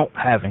we don't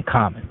have in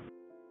common.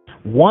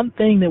 One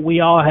thing that we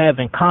all have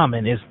in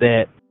common is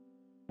that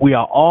we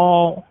are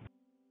all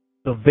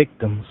the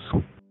victims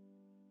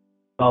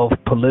of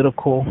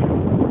political,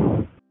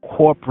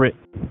 corporate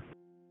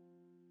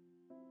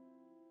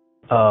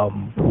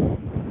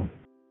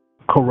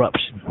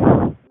corruption.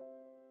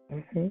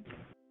 Mm-hmm.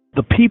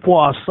 The people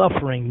are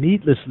suffering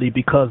needlessly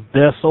because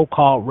their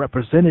so-called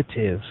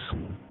representatives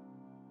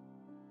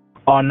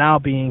are now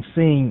being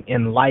seen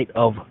in light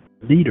of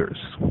leaders.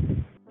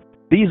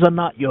 These are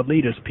not your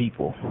leaders,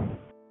 people.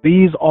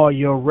 These are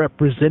your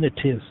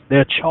representatives.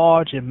 Their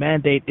charge and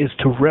mandate is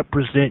to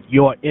represent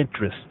your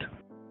interest.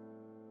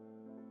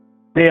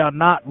 They are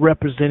not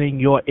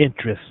representing your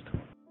interest.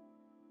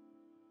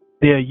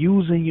 They're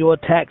using your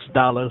tax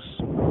dollars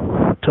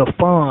to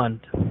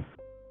fund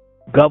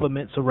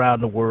governments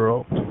around the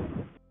world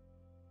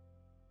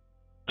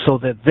so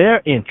that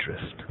their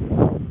interests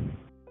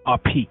are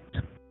piqued,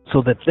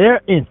 so that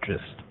their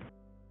interests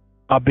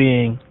are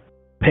being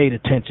paid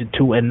attention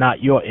to and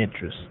not your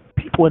interests.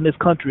 People in this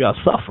country are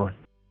suffering,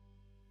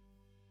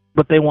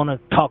 but they want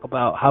to talk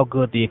about how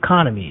good the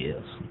economy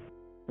is.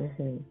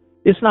 Mm-hmm.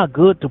 It's not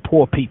good to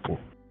poor people.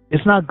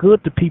 It's not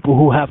good to people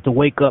who have to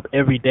wake up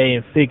every day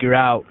and figure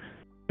out,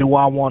 do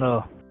I want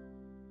to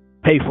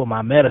pay for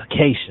my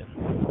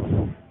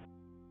medication?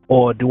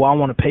 Or do I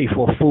want to pay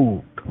for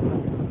food?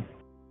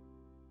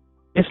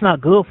 It's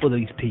not good for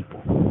these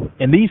people.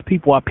 And these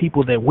people are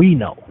people that we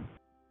know.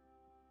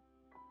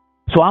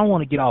 So I don't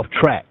want to get off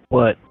track,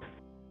 but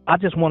I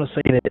just want to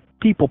say that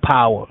people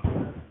power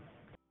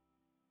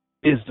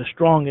is the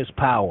strongest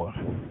power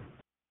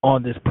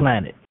on this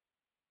planet,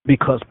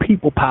 because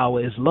people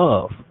power is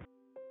love.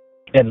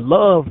 And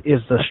love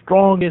is the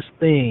strongest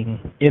thing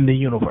in the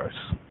universe.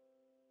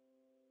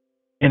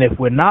 And if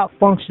we're not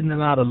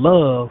functioning out of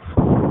love,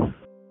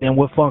 then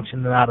we're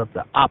functioning out of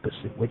the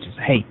opposite, which is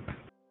hate.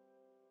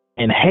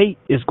 And hate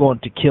is going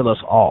to kill us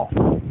all.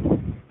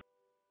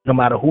 No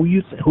matter who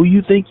you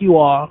think you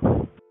are,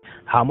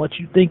 how much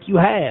you think you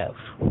have,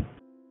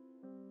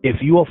 if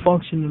you are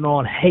functioning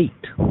on hate,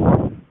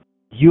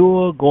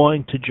 you're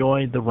going to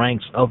join the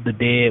ranks of the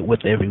dead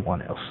with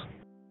everyone else.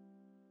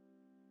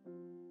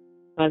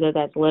 Whether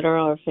that's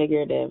literal or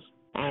figurative.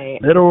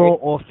 Literal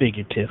or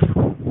figurative.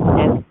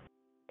 And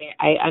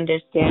I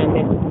understand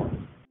that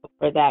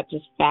for that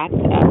just fact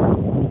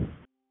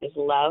is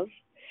love.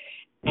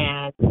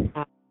 And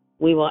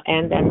we will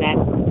end on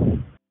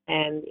that.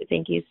 And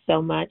thank you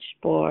so much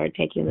for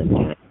taking this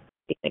time to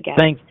speak again.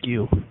 Thank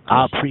you.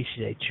 I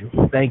appreciate you.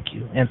 Thank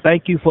you. And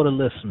thank you for the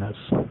listeners.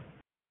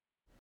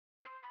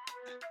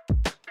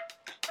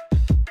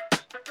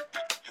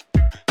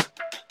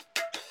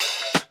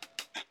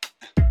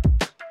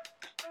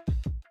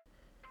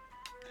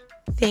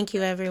 Thank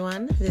you,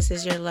 everyone. This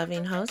is your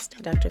loving host,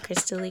 Dr.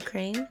 Krista Lee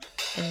Crane,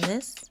 and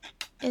this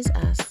is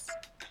Us.